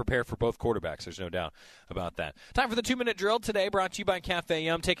try and prepare for both quarterbacks. There's no doubt about that. Time for the 2-minute drill today, brought to you by Cafe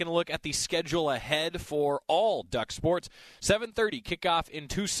Yum. Taking a look at the schedule ahead for all Duck sports. 7:30 kickoff in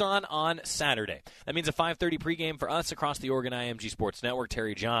Tucson on Saturday. That means a 5:30 pregame for us across the Oregon IMG Sports Network.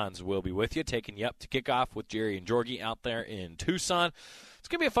 Terry Johns will be with you, taking you up to kickoff with Jerry and Georgie out there in Tucson. It's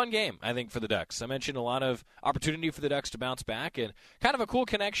going to be a fun game, I think, for the Ducks. I mentioned a lot of opportunity for the Ducks to bounce back, and kind of a cool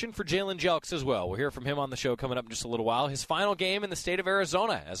connection for Jalen Jelks as well. We'll hear from him on the show coming up in just a little while. His final game in the state of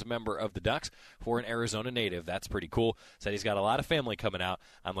Arizona as a member of the Ducks for an Arizona native. That's pretty cool. Said he's got a lot of family coming out.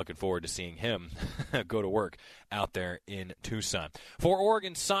 I'm looking forward to seeing him go to work out there in Tucson. For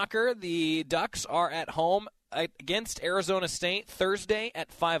Oregon soccer, the Ducks are at home against Arizona State Thursday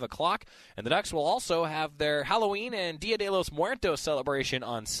at 5 o'clock. And the Ducks will also have their Halloween and Dia de los Muertos celebration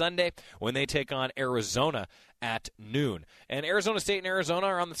on Sunday when they take on Arizona at noon. And Arizona State and Arizona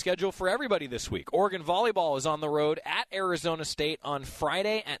are on the schedule for everybody this week. Oregon volleyball is on the road at Arizona State on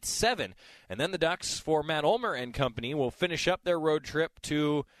Friday at 7. And then the Ducks, for Matt Ulmer and company, will finish up their road trip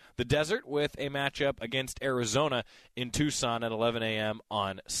to the desert with a matchup against Arizona in Tucson at 11 a.m.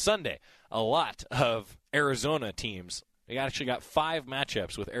 on Sunday. A lot of Arizona teams. We actually got 5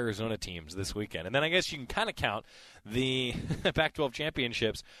 matchups with Arizona teams this weekend. And then I guess you can kind of count the Pac-12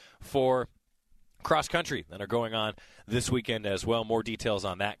 championships for cross country that are going on this weekend as well. More details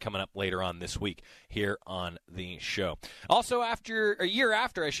on that coming up later on this week here on the show. Also, after a year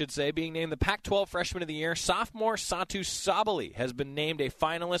after, I should say, being named the Pac-12 Freshman of the Year, sophomore Satu Sabally has been named a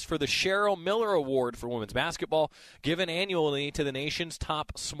finalist for the Cheryl Miller Award for women's basketball, given annually to the nation's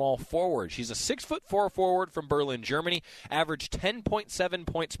top small forward. She's a 6'4" forward from Berlin, Germany, averaged 10.7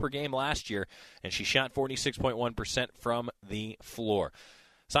 points per game last year, and she shot 46.1% from the floor.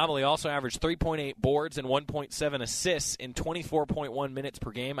 Sabally also averaged 3.8 boards and 1.7 assists in 24.1 minutes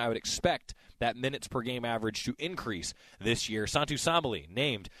per game. I would expect that minutes per game average to increase this year. Satu Sabally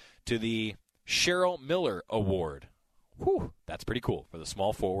named to the Cheryl Miller Award. Whew, that's pretty cool for the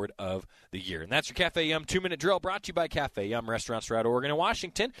small forward of the year. And that's your Cafe Yum 2-minute drill, brought to you by Cafe Yum restaurants throughout Oregon and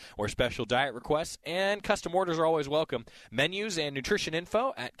Washington, where special diet requests and custom orders are always welcome. Menus and nutrition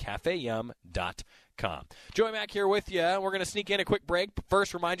info at cafeyum.com. Joey Mack here with you. We're going to sneak in a quick break.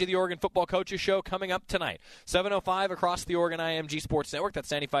 First, remind you the Oregon Football Coaches Show coming up tonight. 7:05 across the Oregon IMG Sports Network. That's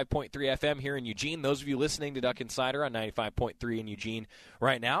 95.3 FM here in Eugene. Those of you listening to Duck Insider on 95.3 in Eugene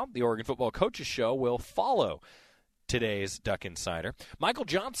right now, the Oregon Football Coaches Show will follow today's Duck Insider. Michael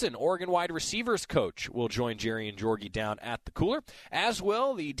Johnson, Oregon wide receivers coach, will join Jerry and Georgie down at the Cooler, as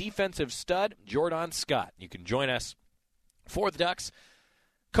will the defensive stud, Jordan Scott. You can join us for the Ducks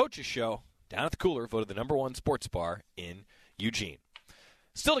Coaches Show down at the Cooler, voted the #1 sports bar in Eugene.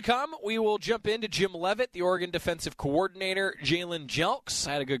 Still to come, we will jump into Jim Leavitt, the Oregon defensive coordinator. Jalen Jelks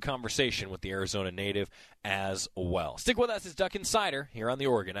had a good conversation with the Arizona native as well. Stick with us as Duck Insider here on the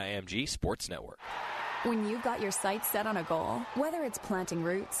Oregon IMG Sports Network. When you've got your sights set on a goal, whether it's planting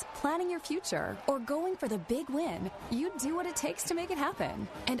roots, planning your future, or going for the big win, you do what it takes to make it happen.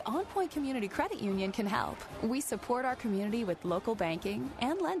 And On Point Community Credit Union can help. We support our community with local banking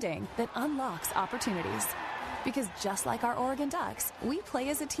and lending that unlocks opportunities. Because just like our Oregon Ducks, we play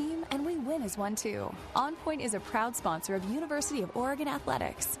as a team and we win as one too. On Point is a proud sponsor of University of Oregon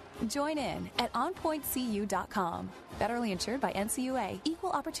Athletics. Join in at onpointcu.com. Federally insured by NCUA,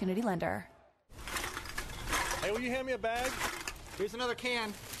 Equal Opportunity Lender. Hey, will you hand me a bag? Here's another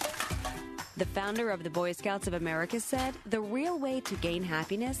can. The founder of the Boy Scouts of America said, the real way to gain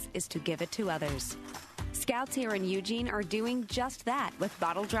happiness is to give it to others. Scouts here in Eugene are doing just that with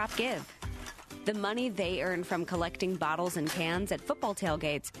Bottle Drop Give. The money they earn from collecting bottles and cans at football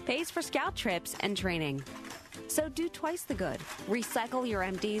tailgates pays for scout trips and training. So do twice the good. Recycle your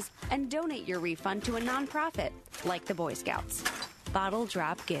empties and donate your refund to a nonprofit like the Boy Scouts. Bottle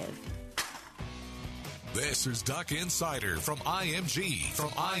Drop Give. This is Duck Insider from IMG. From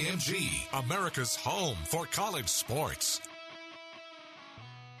IMG, America's home for college sports.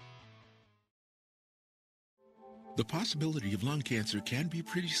 The possibility of lung cancer can be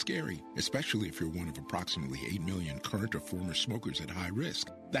pretty scary, especially if you're one of approximately 8 million current or former smokers at high risk.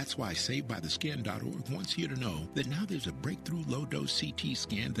 That's why SaveByTheScan.org wants you to know that now there's a breakthrough low-dose CT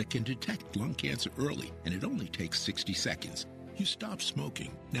scan that can detect lung cancer early, and it only takes 60 seconds. You stop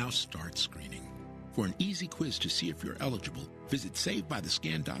smoking, now start screening. For an easy quiz to see if you're eligible, visit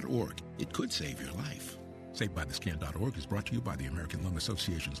SaveByTheScan.org. It could save your life. SaveByTheScan.org is brought to you by the American Lung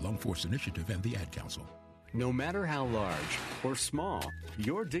Association's Lung Force Initiative and the Ad Council. No matter how large or small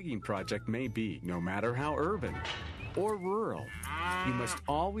your digging project may be, no matter how urban or rural. You must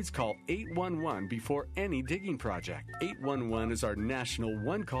always call 811 before any digging project. 811 is our national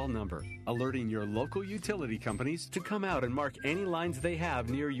one-call number, alerting your local utility companies to come out and mark any lines they have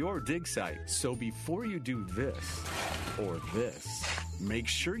near your dig site. So before you do this or this, make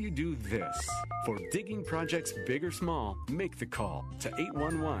sure you do this. For digging projects big or small, make the call to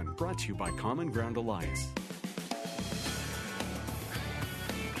 811. Brought to you by Common Ground Alliance.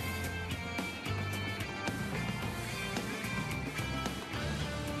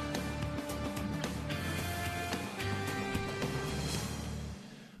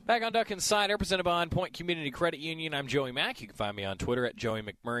 Back on Duck Insider, presented by On Point Community Credit Union. I'm Joey Mack. You can find me on Twitter at Joey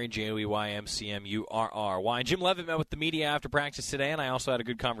McMurray, JoeyMcMurray. Jim Leavitt met with the media after practice today, and I also had a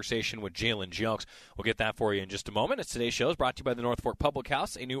good conversation with Jalen Jelks. We'll get that for you in just a moment. As today's show is brought to you by the North Fork Public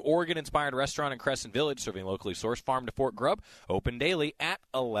House, a new Oregon-inspired restaurant in Crescent Village, serving locally sourced farm-to-fork grub, open daily at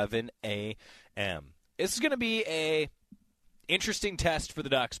 11 a.m. This is going to be a interesting test for the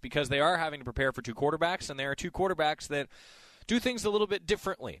Ducks because they are having to prepare for two quarterbacks, and there are two quarterbacks that do things a little bit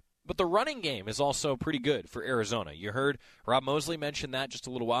differently. But the running game is also pretty good for Arizona. You heard Rob Mosley mention that just a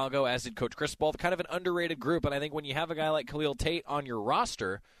little while ago, as did Coach Cristobal. Kind of an underrated group, and I think when you have a guy like Khalil Tate on your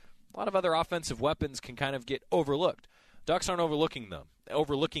roster, a lot of other offensive weapons can kind of get overlooked. Ducks aren't overlooking them,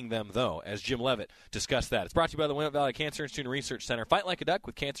 though, as Jim Leavitt discussed that. It's brought to you by the Willamette Valley Cancer and Student Research Center. Fight like a Duck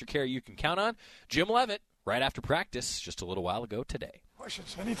with cancer care you can count on. Jim Leavitt, right after practice, just a little while ago today.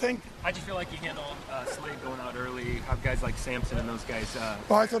 Questions? Anything? How'd you feel like you handled Slade going out early? How guys like Sampson and those guys?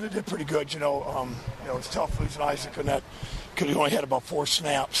 Well, I thought they did pretty good. It's tough losing Isaac on that because he only had about 4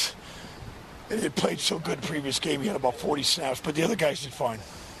 snaps. And he had played so good the previous game. He had about 40 snaps, but the other guys did fine.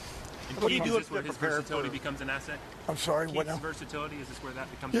 What do you do where his versatility becomes an asset? I'm sorry, what now? His versatility, is this where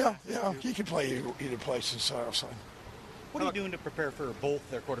that becomes an asset? Yeah, he can play either place inside or outside. What are you doing to prepare for both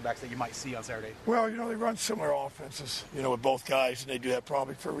their quarterbacks that you might see on Saturday? Well, they run similar offenses, with both guys, and they do that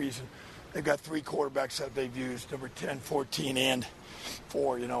probably for a reason. They've got 3 quarterbacks that they've used, number 10, 14, and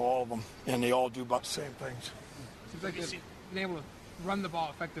 4, all of them, and they all do about the same things. Seems like they've been able to run the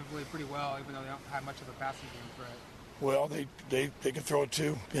ball effectively pretty well, even though they don't have much of a passing game threat. Well, they can throw it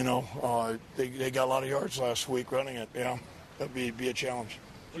too, They got a lot of yards last week running it, That'd be a challenge.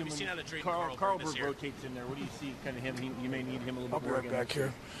 What have you seen out of Drayton Carlberg rotates in there? What do you see kind of him? You may need him a little bit more. I'll be right back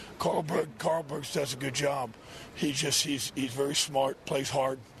here. Carlberg does a good job. He's very smart, plays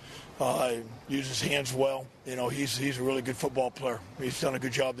hard, uses hands well. He's a really good football player. He's done a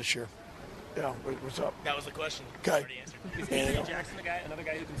good job this year. Yeah, what's up? That was the question. Okay. Is Anthony Jackson another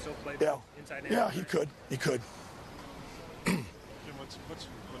guy who can still play inside and Yeah, out? he could. Jim, what's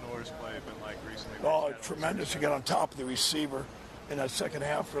Lenore's play been like recently? Oh, tremendous. He got on top of the receiver in that second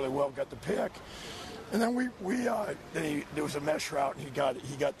half really well, got the pick. And then there was a mesh route, and he got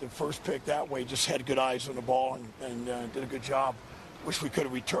the first pick that way, just had good eyes on the ball and did a good job. Wish we could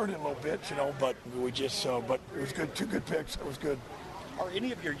have returned it a little bit, but we just but it was good. 2 good picks. It was good. Are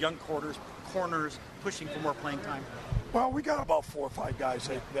any of your young corners pushing for more playing time? Well, we got about 4 or 5 guys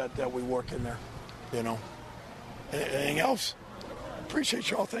that we work in there, Anything else?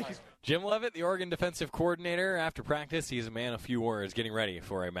 Appreciate y'all. Thank you. Jim Leavitt, the Oregon defensive coordinator, after practice, he's a man of few words, getting ready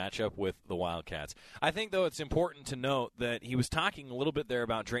for a matchup with the Wildcats. I think, though, it's important to note that he was talking a little bit there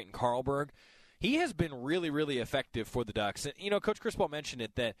about Drayton Carlberg. He has been really, really effective for the Ducks. And, Coach Cristobal mentioned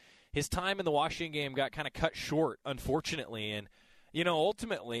it, that his time in the Washington game got kind of cut short, unfortunately. And,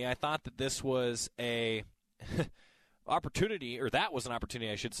 ultimately, I thought that this was a opportunity, or that was an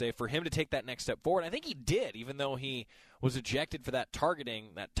opportunity, I should say, for him to take that next step forward. I think he did, even though he was ejected for that targeting,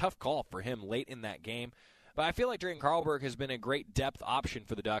 that tough call for him late in that game. But I feel like Drayton Carlberg has been a great depth option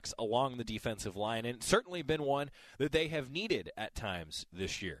for the Ducks along the defensive line, and certainly been one that they have needed at times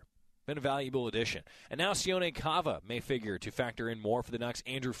this year. Been a valuable addition. And now Sione Kava may figure to factor in more for the Ducks.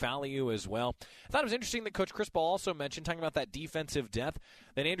 Andrew Faliu as well. I thought it was interesting that Coach Cristobal also mentioned, talking about that defensive depth,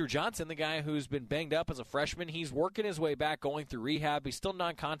 that Andrew Johnson, the guy who's been banged up as a freshman, he's working his way back, going through rehab. He's still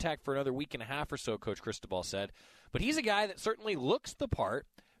non-contact for another week and a half or so, Coach Cristobal said. But he's a guy that certainly looks the part,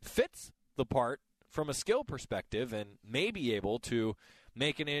 fits the part from a skill perspective, and may be able to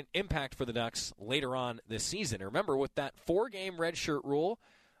make an impact for the Ducks later on this season. Remember, with that 4-game redshirt rule,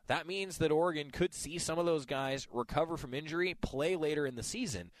 that means that Oregon could see some of those guys recover from injury, play later in the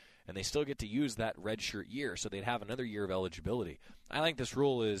season, and they still get to use that redshirt year, so they'd have another year of eligibility. I think this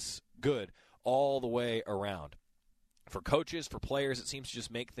rule is good all the way around. For coaches, for players, it seems to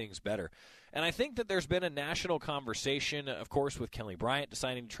just make things better. And I think that there's been a national conversation, of course, with Kelly Bryant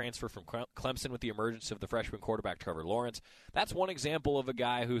deciding to transfer from Clemson with the emergence of the freshman quarterback Trevor Lawrence. That's one example of a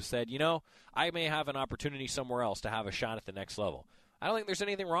guy who said, I may have an opportunity somewhere else to have a shot at the next level. I don't think there's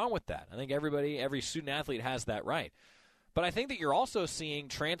anything wrong with that. I think every student-athlete has that right. But I think that you're also seeing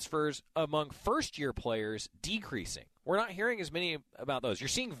transfers among first-year players decreasing. We're not hearing as many about those. You're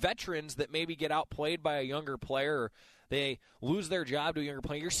seeing veterans that maybe get outplayed by a younger player, or they lose their job to a younger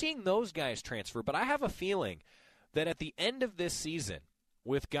player. You're seeing those guys transfer. But I have a feeling that at the end of this season,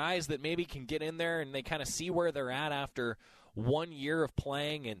 with guys that maybe can get in there and they kind of see where they're at after 1 year of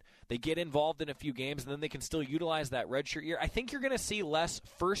playing and they get involved in a few games and then they can still utilize that redshirt year, I think you're going to see less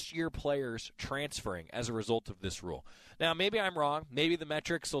first-year players transferring as a result of this rule. Now, maybe I'm wrong. Maybe the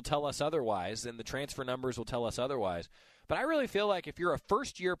metrics will tell us otherwise and the transfer numbers will tell us otherwise. But I really feel like if you're a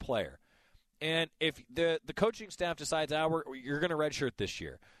first-year player and if the coaching staff decides, you're going to redshirt this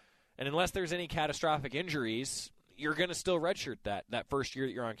year, and unless there's any catastrophic injuries, you're going to still redshirt that first year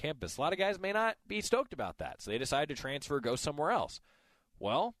that you're on campus. A lot of guys may not be stoked about that, so they decide to transfer, go somewhere else.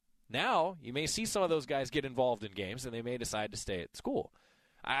 Well, now you may see some of those guys get involved in games, and they may decide to stay at school.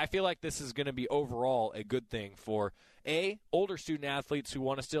 I feel like this is going to be overall a good thing for, A, older student-athletes who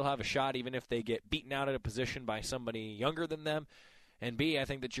want to still have a shot even if they get beaten out at a position by somebody younger than them, and B, I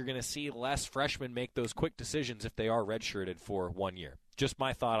think that you're going to see less freshmen make those quick decisions if they are redshirted for 1 year. Just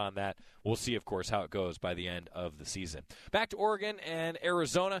my thought on that. We'll see, of course, how it goes by the end of the season. Back to Oregon and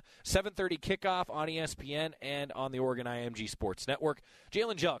Arizona, 7:30 kickoff on ESPN and on the Oregon IMG Sports Network.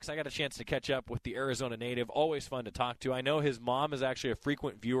 Jalen Jelks, I got a chance to catch up with the Arizona native. Always fun to talk to. I know his mom is actually a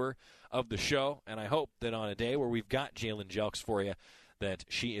frequent viewer of the show, and I hope that on a day where we've got Jalen Jelks for you, that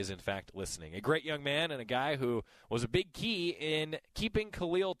she is, in fact, listening. A great young man and a guy who was a big key in keeping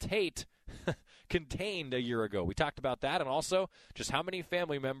Khalil Tate contained a year ago. We talked about that and also just how many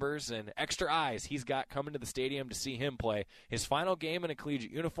family members and extra eyes he's got coming to the stadium to see him play his final game in a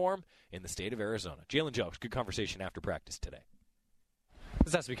collegiate uniform in the state of Arizona. Jalen Jelks, good conversation after practice today.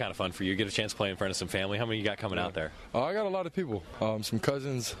 This has to be kind of fun for you. Get a chance to play in front of some family. How many you got coming out there? I got a lot of people. Some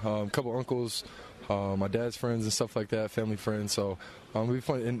cousins, a couple uncles, my dad's friends and stuff like that, family friends. So it'll be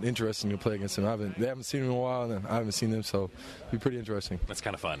fun and interesting to play against them. They haven't seen them in a while, and I haven't seen them, so it'll be pretty interesting. That's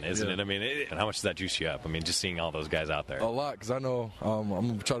kind of fun, isn't it? I mean, and how much does that juice you up? I mean, just seeing all those guys out there. A lot, because I know I'm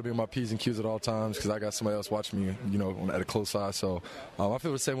going to try to be on my P's and Q's at all times because I got somebody else watching me, at a close eye. So I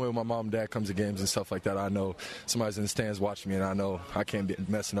feel the same way when my mom and dad comes to games and stuff like that. I know somebody's in the stands watching me, and I know I can't be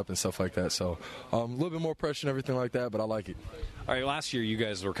messing up and stuff like that. So a little bit more pressure and everything like that, but I like it. All right, last year you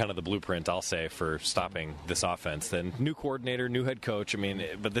guys were kind of the blueprint, I'll say, for stopping this offense. Then new coordinator, new head coach. I mean,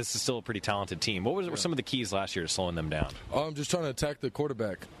 but this is still a pretty talented team. What were some of the keys last year to slowing them down? Just trying to attack the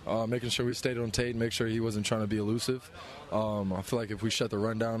quarterback, making sure we stayed on Tate, make sure he wasn't trying to be elusive. I feel like if we shut the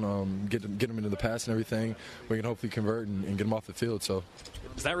run down, get him into the pass and everything, we can hopefully convert and get him off the field. So,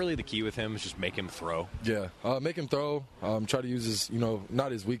 is that really the key with him? Is just make him throw? Yeah, make him throw. Try to use his,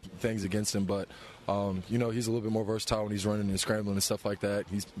 not his weak things against him, but he's a little bit more versatile when he's running and scrambling and stuff like that.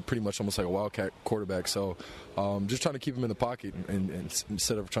 He's pretty much almost like a wildcat quarterback. So just trying to keep him in the pocket and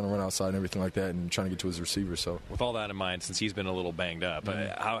instead of trying to run outside and everything like that and trying to get to his receiver. So with all that in mind, since he's been a little banged up,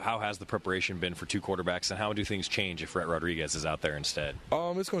 how has the preparation been for two quarterbacks, and how do things change if Rhett Rodriguez is out there instead?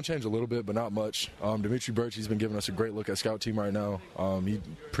 It's going to change a little bit, but not much. Dimitri Birch, he's been giving us a great look at scout team right now. He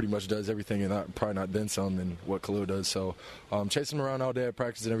pretty much does everything and probably not then some than what Khalil does. So chasing him around all day at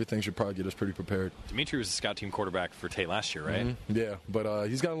practice and everything should probably get us pretty prepared. Dimitri was the scout team quarterback for Tate last year, right? Mm-hmm. Yeah, but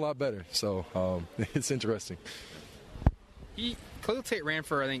he's gotten a lot better, so it's interesting. Khalil Tate ran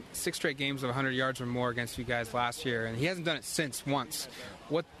for, I think, 6 straight games of 100 yards or more against you guys last year, and he hasn't done it since once.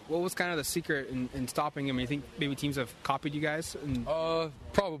 What was kind of the secret in stopping him? You think maybe teams have copied you guys?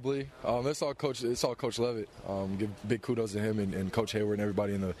 Probably. It's all Coach Levitt. Give big kudos to him and Coach Hayward and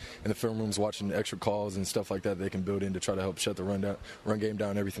everybody in the film rooms watching the extra calls and stuff like that they can build in to try to help shut the run game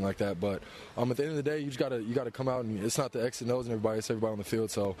down and everything like that. But at the end of the day, you got to come out, and it's not the X and O's and everybody, it's everybody on the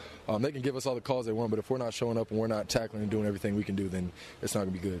field. So they can give us all the calls they want, but if we're not showing up and we're not tackling and doing everything we can do, then it's not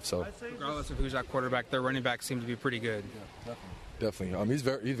going to be good. So regardless of who's at quarterback, their running backs seem to be pretty good. Yeah, definitely. He's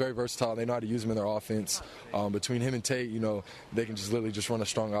very versatile. They know how to use him in their offense. Between him and Tate, they can just literally just run a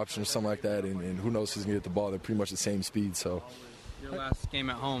strong option or something like that, and who knows who's going to get the ball. They're pretty much the same speed. So your last game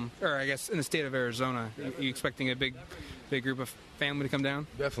at home, or I guess in the state of Arizona, are you expecting a big group of family to come down?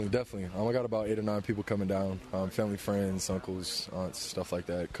 Definitely. I got about 8 or 9 people coming down, family, friends, uncles, aunts, stuff like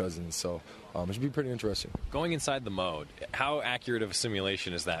that, cousins. So it should be pretty interesting. Going inside the mode, how accurate of a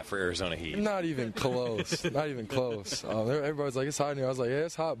simulation is that for Arizona Heat? Not even close. Not even close. Everybody's like, it's hot in here. I was like, yeah,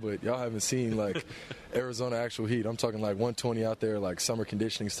 it's hot, but y'all haven't seen like Arizona actual heat. I'm talking like 120 out there, like summer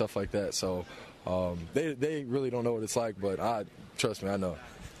conditioning, stuff like that. So they really don't know what it's like, but trust me, I know.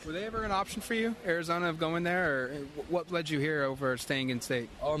 Were they ever an option for you, Arizona, of going there, or what led you here over staying in state?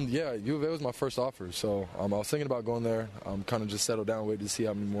 Yeah, U of A was my first offer, so I was thinking about going there. Kind of just settled down, waiting to see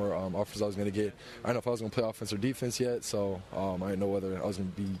how many more offers I was going to get. I didn't know if I was going to play offense or defense yet, so I didn't know whether I was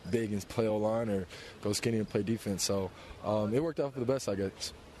going to be big and play O-line or go skinny and play defense. So it worked out for the best, I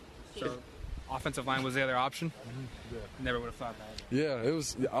guess. So offensive line was the other option? Yeah. Never would have thought that. Yeah,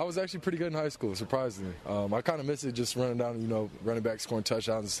 I was actually pretty good in high school, surprisingly. I kind of miss it just running down, running back, scoring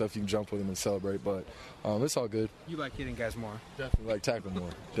touchdowns and stuff. You can jump with them and celebrate, but it's all good. You like hitting guys more? Definitely like tackling more,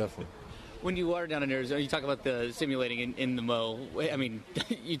 definitely. When you are down in Arizona, you talk about the simulating in the Mo. I mean,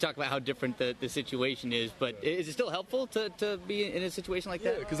 you talk about how different the situation is, but is it still helpful to be in a situation like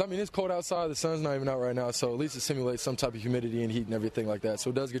that? Yeah, because, it's cold outside. The sun's not even out right now, so at least it simulates some type of humidity and heat and everything like that.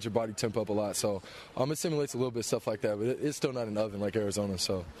 So it does get your body temp up a lot. So it simulates a little bit of stuff like that, but it's still not an oven like Arizona,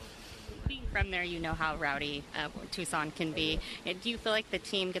 so. Being from there, you know how rowdy Tucson can be. Do you feel like the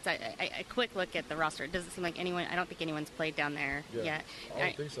team gets a quick look at the roster? It doesn't seem like I don't think anyone's played down there yet. I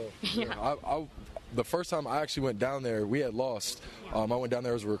don't think so. Yeah. The first time I actually went down there, we had lost. I went down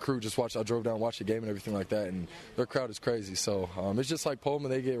there as a recruit, I drove down, watched the game and everything like that, and their crowd is crazy. So it's just like Pullman,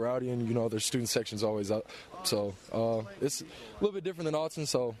 they get rowdy, and, their student section's always up. So it's a little bit different than Alton,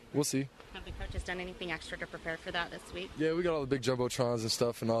 so we'll see. Have the coaches done anything extra to prepare for that this week? Yeah, we got all the big jumbotrons and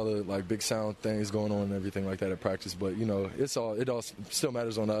stuff and all the big sound things going on and everything like that at practice. But, it all still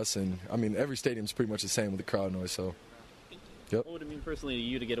matters on us. And, every stadium's pretty much the same with the crowd noise. So, yep. What would it mean personally to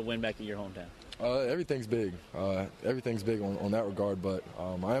you to get a win back in your hometown? Everything's big. Everything's big on that regard. But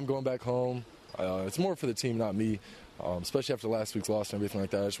I am going back home. It's more for the team, not me, especially after last week's loss and everything like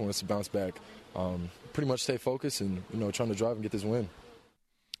that. I just want us to bounce back, pretty much stay focused and, trying to drive and get this win.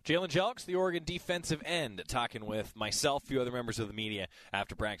 Jalen Jelks, the Oregon defensive end, talking with myself, a few other members of the media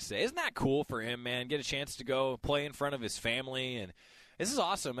after practice today. Isn't that cool for him, man? Get a chance to go play in front of his family, and this is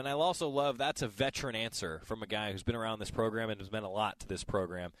awesome. And I also love that's a veteran answer from a guy who's been around this program and has meant a lot to this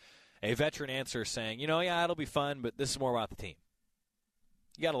program. A veteran answer saying, yeah, it'll be fun, but this is more about the team.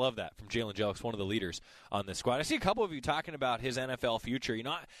 You got to love that from Jalen Jelks, one of the leaders on this squad. I see a couple of you talking about his NFL future.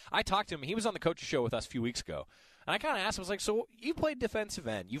 I talked to him. He was on the coach's show with us a few weeks ago. And I kind of asked him, I was like, so you played defensive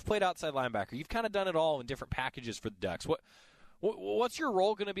end. You've played outside linebacker. You've kind of done it all in different packages for the Ducks. What's your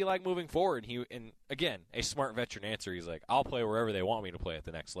role going to be like moving forward? And again, a smart veteran answer. He's like, I'll play wherever they want me to play at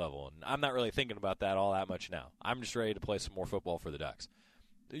the next level. And I'm not really thinking about that all that much now. I'm just ready to play some more football for the Ducks.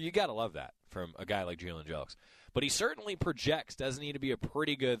 You got to love that from a guy like Jalen Jelks. But he certainly projects, doesn't he, to be a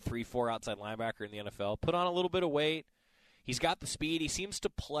pretty good 3-4 outside linebacker in the NFL. Put on a little bit of weight. He's got the speed. He seems to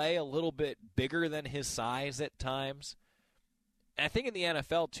play a little bit bigger than his size at times. And I think in the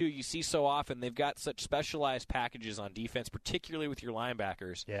NFL, too, you see so often they've got such specialized packages on defense, particularly with your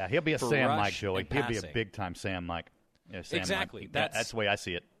linebackers. Yeah, he'll be a Sam Mike, Joey. He'll be a big-time Sam Mike. Yeah, Sam exactly. Mike. That's the way I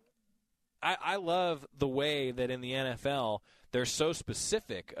see it. I love the way that in the NFL they're so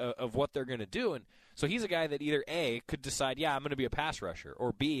specific of what they're going to do. And so he's a guy that either A, could decide, yeah, I'm going to be a pass rusher,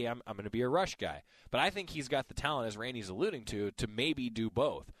 or B, I'm going to be a rush guy. But I think he's got the talent, as Randy's alluding to maybe do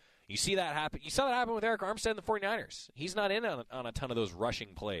both. You see that happen. You saw that happen with Eric Armstead and the 49ers. He's not in on a ton of those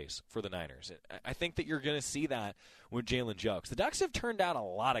rushing plays for the Niners. I think that you're going to see that with Jalen Jelks. The Ducks have turned out a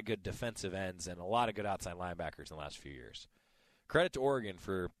lot of good defensive ends and a lot of good outside linebackers in the last few years. Credit to Oregon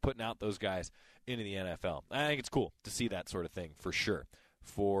for putting out those guys into the NFL. I think it's cool to see that sort of thing for sure.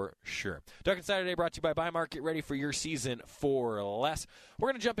 For sure. Duck Insider Day brought to you by Buymark. Get ready for your season for less. We're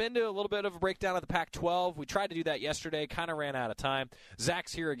going to jump into a little bit of a breakdown of the Pac-12. We tried to do that yesterday, kind of ran out of time.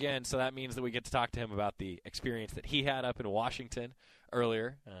 Zach's here again, so that means that we get to talk to him about the experience that he had up in Washington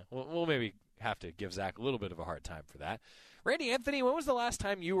earlier. We'll maybe have to give Zach a little bit of a hard time for that. Randy Anthony, when was the last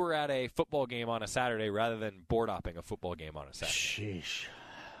time you were at a football game on a Saturday rather than board hopping a football game on a Saturday? Sheesh.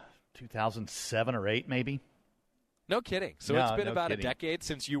 2007 or 8 maybe? No kidding. So it's been about a decade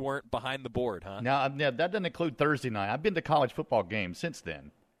since you weren't behind the board, huh? No, that doesn't include Thursday night. I've been to college football games since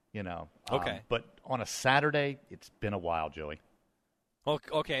then, Okay. But on a Saturday, it's been a while, Joey.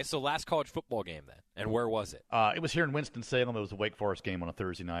 Okay, so last college football game then. And where was it? It was here in Winston-Salem. It was a Wake Forest game on a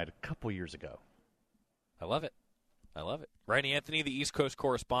Thursday night a couple years ago. I love it. Randy Anthony, the East Coast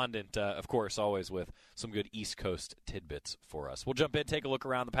correspondent, of course, always with some good East Coast tidbits for us. We'll jump in, take a look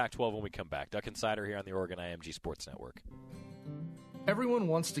around the Pac-12 when we come back. Duck Insider here on the Oregon IMG Sports Network. Everyone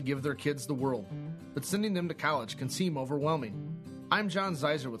wants to give their kids the world, but sending them to college can seem overwhelming. I'm John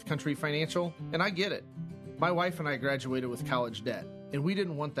Zeiser with Country Financial, and I get it. My wife and I graduated with college debt, and we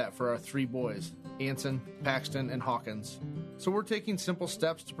didn't want that for our 3 boys, Anson, Paxton, and Hawkins. So we're taking simple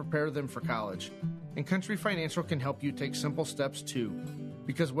steps to prepare them for college. And Country Financial can help you take simple steps too.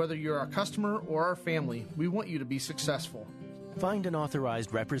 Because whether you're our customer or our family, we want you to be successful. Find an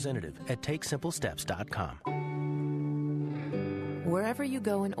authorized representative at TakeSimpleSteps.com. Wherever you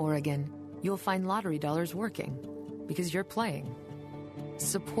go in Oregon, you'll find lottery dollars working because you're playing,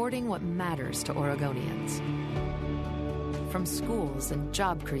 supporting what matters to Oregonians. From schools and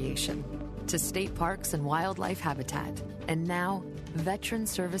job creation to state parks and wildlife habitat, and now veteran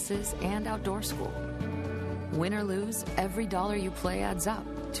services and outdoor school. Win or lose, every dollar you play adds up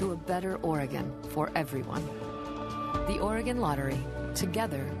to a better Oregon for everyone. The Oregon Lottery.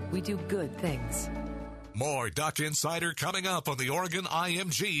 Together, we do good things. More Duck Insider coming up on the Oregon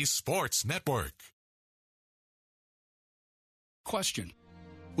IMG Sports Network. Question.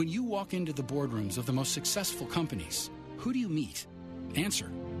 When you walk into the boardrooms of the most successful companies, who do you meet? Answer.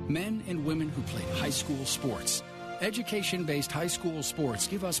 Men and women who played high school sports. Education-based high school sports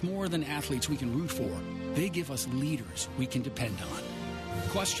give us more than athletes we can root for. They give us leaders we can depend on.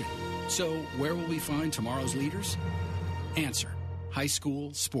 Question. So where will we find tomorrow's leaders? Answer. High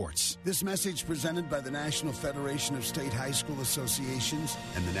school sports. This message presented by the National Federation of State High School Associations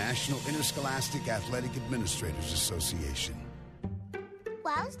and the National Interscholastic Athletic Administrators Association.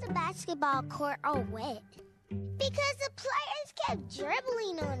 Why was the basketball court all wet? Because the players kept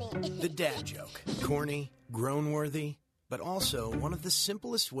dribbling on it. The dad joke. Corny, groan-worthy, but also one of the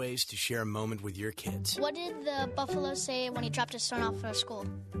simplest ways to share a moment with your kids. What did the buffalo say when he dropped his son off at school?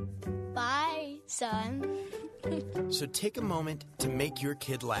 Bye, son. So take a moment to make your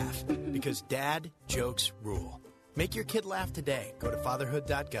kid laugh, because dad jokes rule. Make your kid laugh today. Go to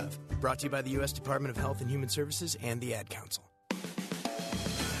fatherhood.gov. Brought to you by the U.S. Department of Health and Human Services and the Ad Council.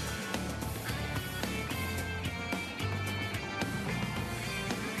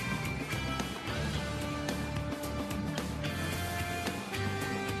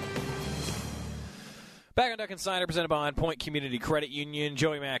 Back on Duck Insider, presented by On Point Community Credit Union.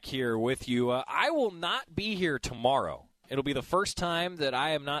 Joey Mack here with you. I will not be here tomorrow. It'll be the first time that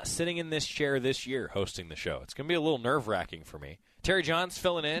I am not sitting in this chair this year hosting the show. It's going to be a little nerve-wracking for me. Terry John's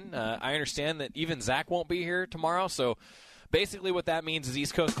filling in. I understand that even Zach won't be here tomorrow, so basically what that means is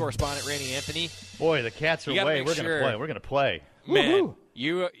East Coast correspondent Randy Anthony. Boy, the Cats are away. We're going to play. We're going to play. Man,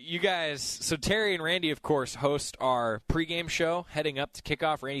 you guys, so Terry and Randy, of course, host our pregame show heading up to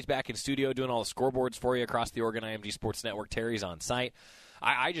kickoff. Randy's back in studio doing all the scoreboards for you across the Oregon IMG Sports Network. Terry's on site.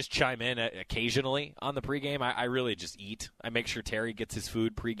 I just chime in occasionally on the pregame. I really just eat. I make sure Terry gets his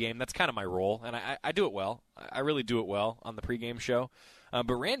food pregame. That's kind of my role, and I do it well. I really do it well on the pregame show.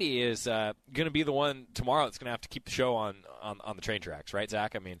 But Randy is going to be the one tomorrow that's going to have to keep the show on the train tracks, right,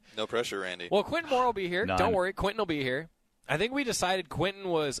 Zach? I mean, no pressure, Randy. Well, Quentin Moore will be here. None. Don't worry, Quentin will be here. I think we decided Quentin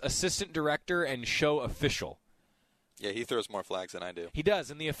was assistant director and show official. Yeah, he throws more flags than I do. He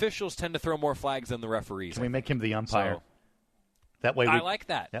does, and the officials tend to throw more flags than the referees. Can we make him the umpire? So, that way, I like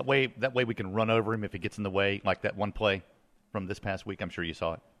that. That way we can run over him if he gets in the way, like that one play from this past week. I'm sure you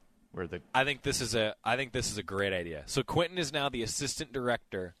saw it. I think this is a great idea. So Quentin is now the assistant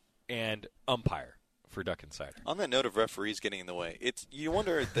director and umpire for Duck Insider. On that note of referees getting in the way, you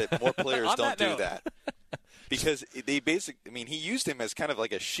wonder that more players don't do that. Because they he used him as kind of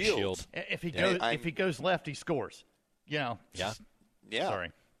like a shield. If he goes left, he scores. Yeah.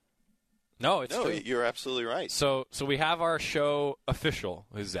 Sorry. No, it's true. You're absolutely right. So we have our show official,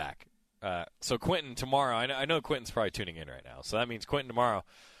 who's Zach. So Quentin tomorrow. I know Quentin's probably tuning in right now. So that means Quentin tomorrow.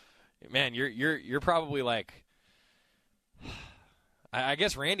 Man, you're probably like. I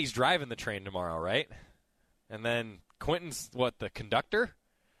guess Randy's driving the train tomorrow, right? And then Quentin's the conductor?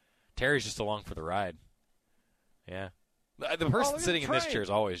 Terry's just along for the ride. Yeah. The person sitting in this chair is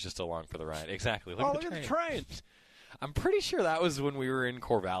always just along for the ride. Exactly. Look at the train. I'm pretty sure that was when we were in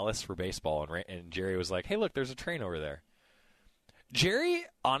Corvallis for baseball, and Jerry was like, hey, look, there's a train over there. Jerry,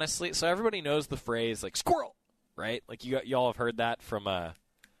 honestly, so everybody knows the phrase, like, squirrel, right? Like, y'all have heard that from,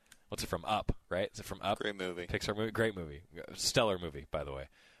 what's it from, Up, right? Is it from Up? Great movie. Pixar movie. Great movie. Stellar movie, by the way.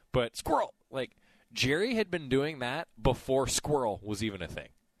 But squirrel, like, Jerry had been doing that before squirrel was even a thing.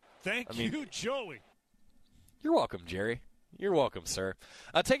 Thank you, Joey. You're welcome, Jerry. You're welcome, sir.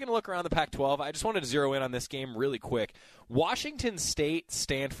 Taking a look around the Pac-12, I just wanted to zero in on this game really quick. Washington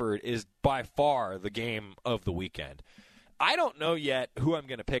State-Stanford is by far the game of the weekend. I don't know yet who I'm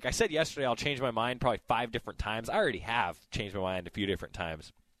going to pick. I said yesterday I'll change my mind probably 5 different times. I already have changed my mind a few different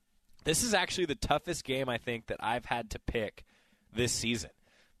times. This is actually the toughest game, I think, that I've had to pick this season.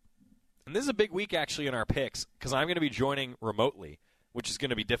 And this is a big week, actually, in our picks, because I'm going to be joining remotely, which is going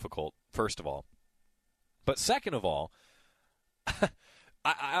to be difficult, first of all. But second of all,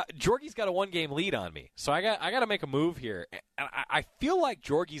 Jorgie's got a 1-game lead on me, so I got to make a move here. And I feel like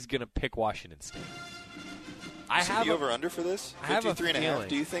Jorgie's going to pick Washington State. Is it the over-under for this? 53.5.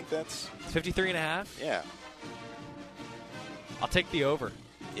 Do you think that's 53.5? Yeah. I'll take the over.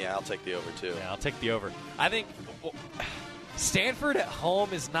 Yeah, I'll take the over, too. Yeah, I'll take the over. I think Stanford at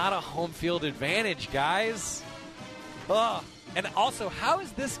home is not a home field advantage, guys. Ugh. And also, how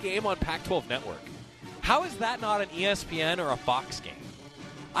is this game on Pac-12 Network? How is that not an ESPN or a Fox game?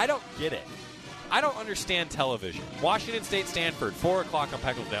 I don't get it. I don't understand television. Washington State, Stanford, 4 o'clock on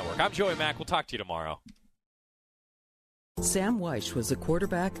Pac-12 Network. I'm Joey Mack. We'll talk to you tomorrow. Sam Weish was a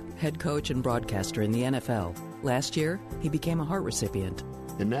quarterback, head coach, and broadcaster in the NFL. Last year, he became a heart recipient.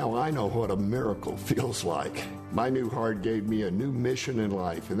 And now I know what a miracle feels like. My new heart gave me a new mission in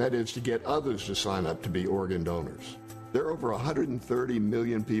life, and that is to get others to sign up to be organ donors. There are over 130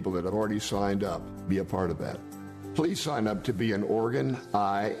 million people that have already signed up. Be a part of that. Please sign up to be an organ,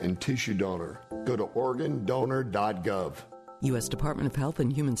 eye, and tissue donor. Go to organdonor.gov. U.S. Department of Health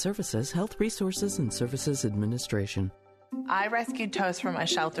and Human Services, Health Resources and Services Administration. I rescued Toast from a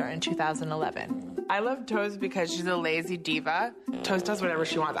shelter in 2011. I love Toast because she's a lazy diva. Toast does whatever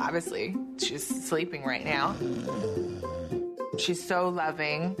she wants, obviously. She's sleeping right now. She's so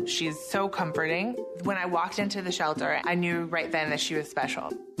loving. She's so comforting. When I walked into the shelter, I knew right then that she was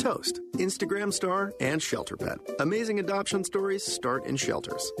special. Toast, Instagram star, and shelter pet. Amazing adoption stories start in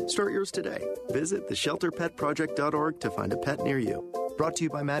shelters. Start yours today. Visit theshelterpetproject.org to find a pet near you. Brought to you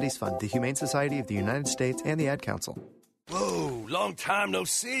by Maddie's Fund, the Humane Society of the United States, and the Ad Council. Whoa, long time no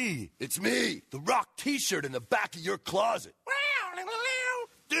see. It's me, the Rock t-shirt in the back of your closet.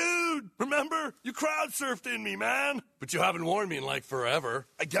 Dude, remember? You crowd surfed in me, man. But you haven't worn me in like forever.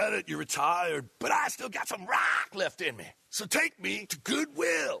 I get it, you're retired, but I still got some rock left in me. So take me to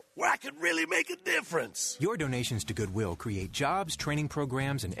Goodwill, where I can really make a difference. Your donations to Goodwill create jobs, training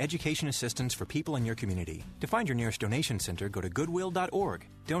programs, and education assistance for people in your community. To find your nearest donation center, go to goodwill.org.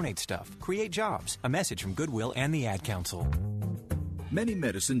 Donate stuff. Create jobs. A message from Goodwill and the Ad Council. Many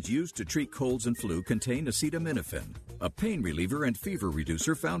medicines used to treat colds and flu contain acetaminophen, a pain reliever and fever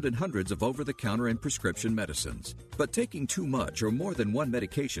reducer found in hundreds of over-the-counter and prescription medicines. But taking too much or more than one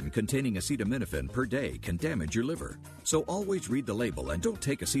medication containing acetaminophen per day can damage your liver. So always read the label and don't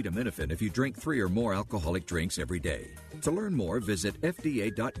take acetaminophen if you drink 3 or more alcoholic drinks every day. To learn more, visit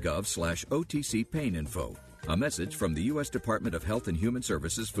fda.gov/OTC pain info. A message from the U.S. Department of Health and Human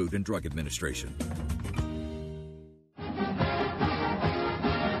Services Food and Drug Administration.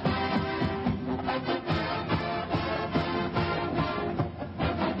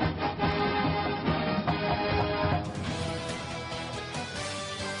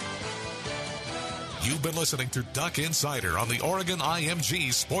 You've been listening to Duck Insider on the Oregon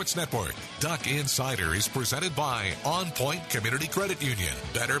IMG Sports Network. Duck Insider is presented by On Point Community Credit Union.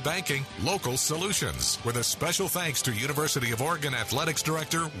 Better banking, local solutions. With a special thanks to University of Oregon Athletics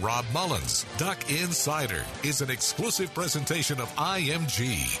Director Rob Mullins. Duck Insider is an exclusive presentation of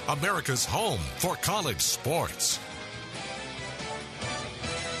IMG, America's home for college sports.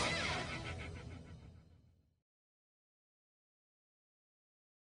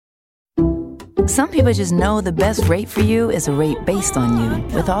 Some people just know the best rate for you is a rate based on you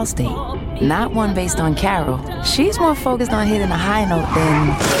with Allstate. Not one based on Carol. She's more focused on hitting a high note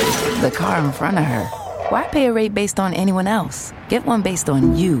than the car in front of her. Why pay a rate based on anyone else? Get one based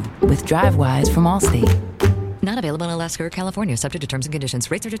on you with DriveWise from Allstate. Not available in Alaska or California, subject to terms and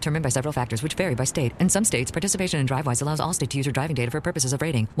conditions. Rates are determined by several factors, which vary by state. In some states, participation in DriveWise allows Allstate to use your driving data for purposes of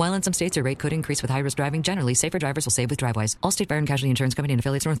rating. While in some states, your rate could increase with high-risk driving, generally, safer drivers will save with DriveWise. Allstate Fire and Casualty Insurance Company and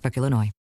affiliates, Northbrook, Illinois.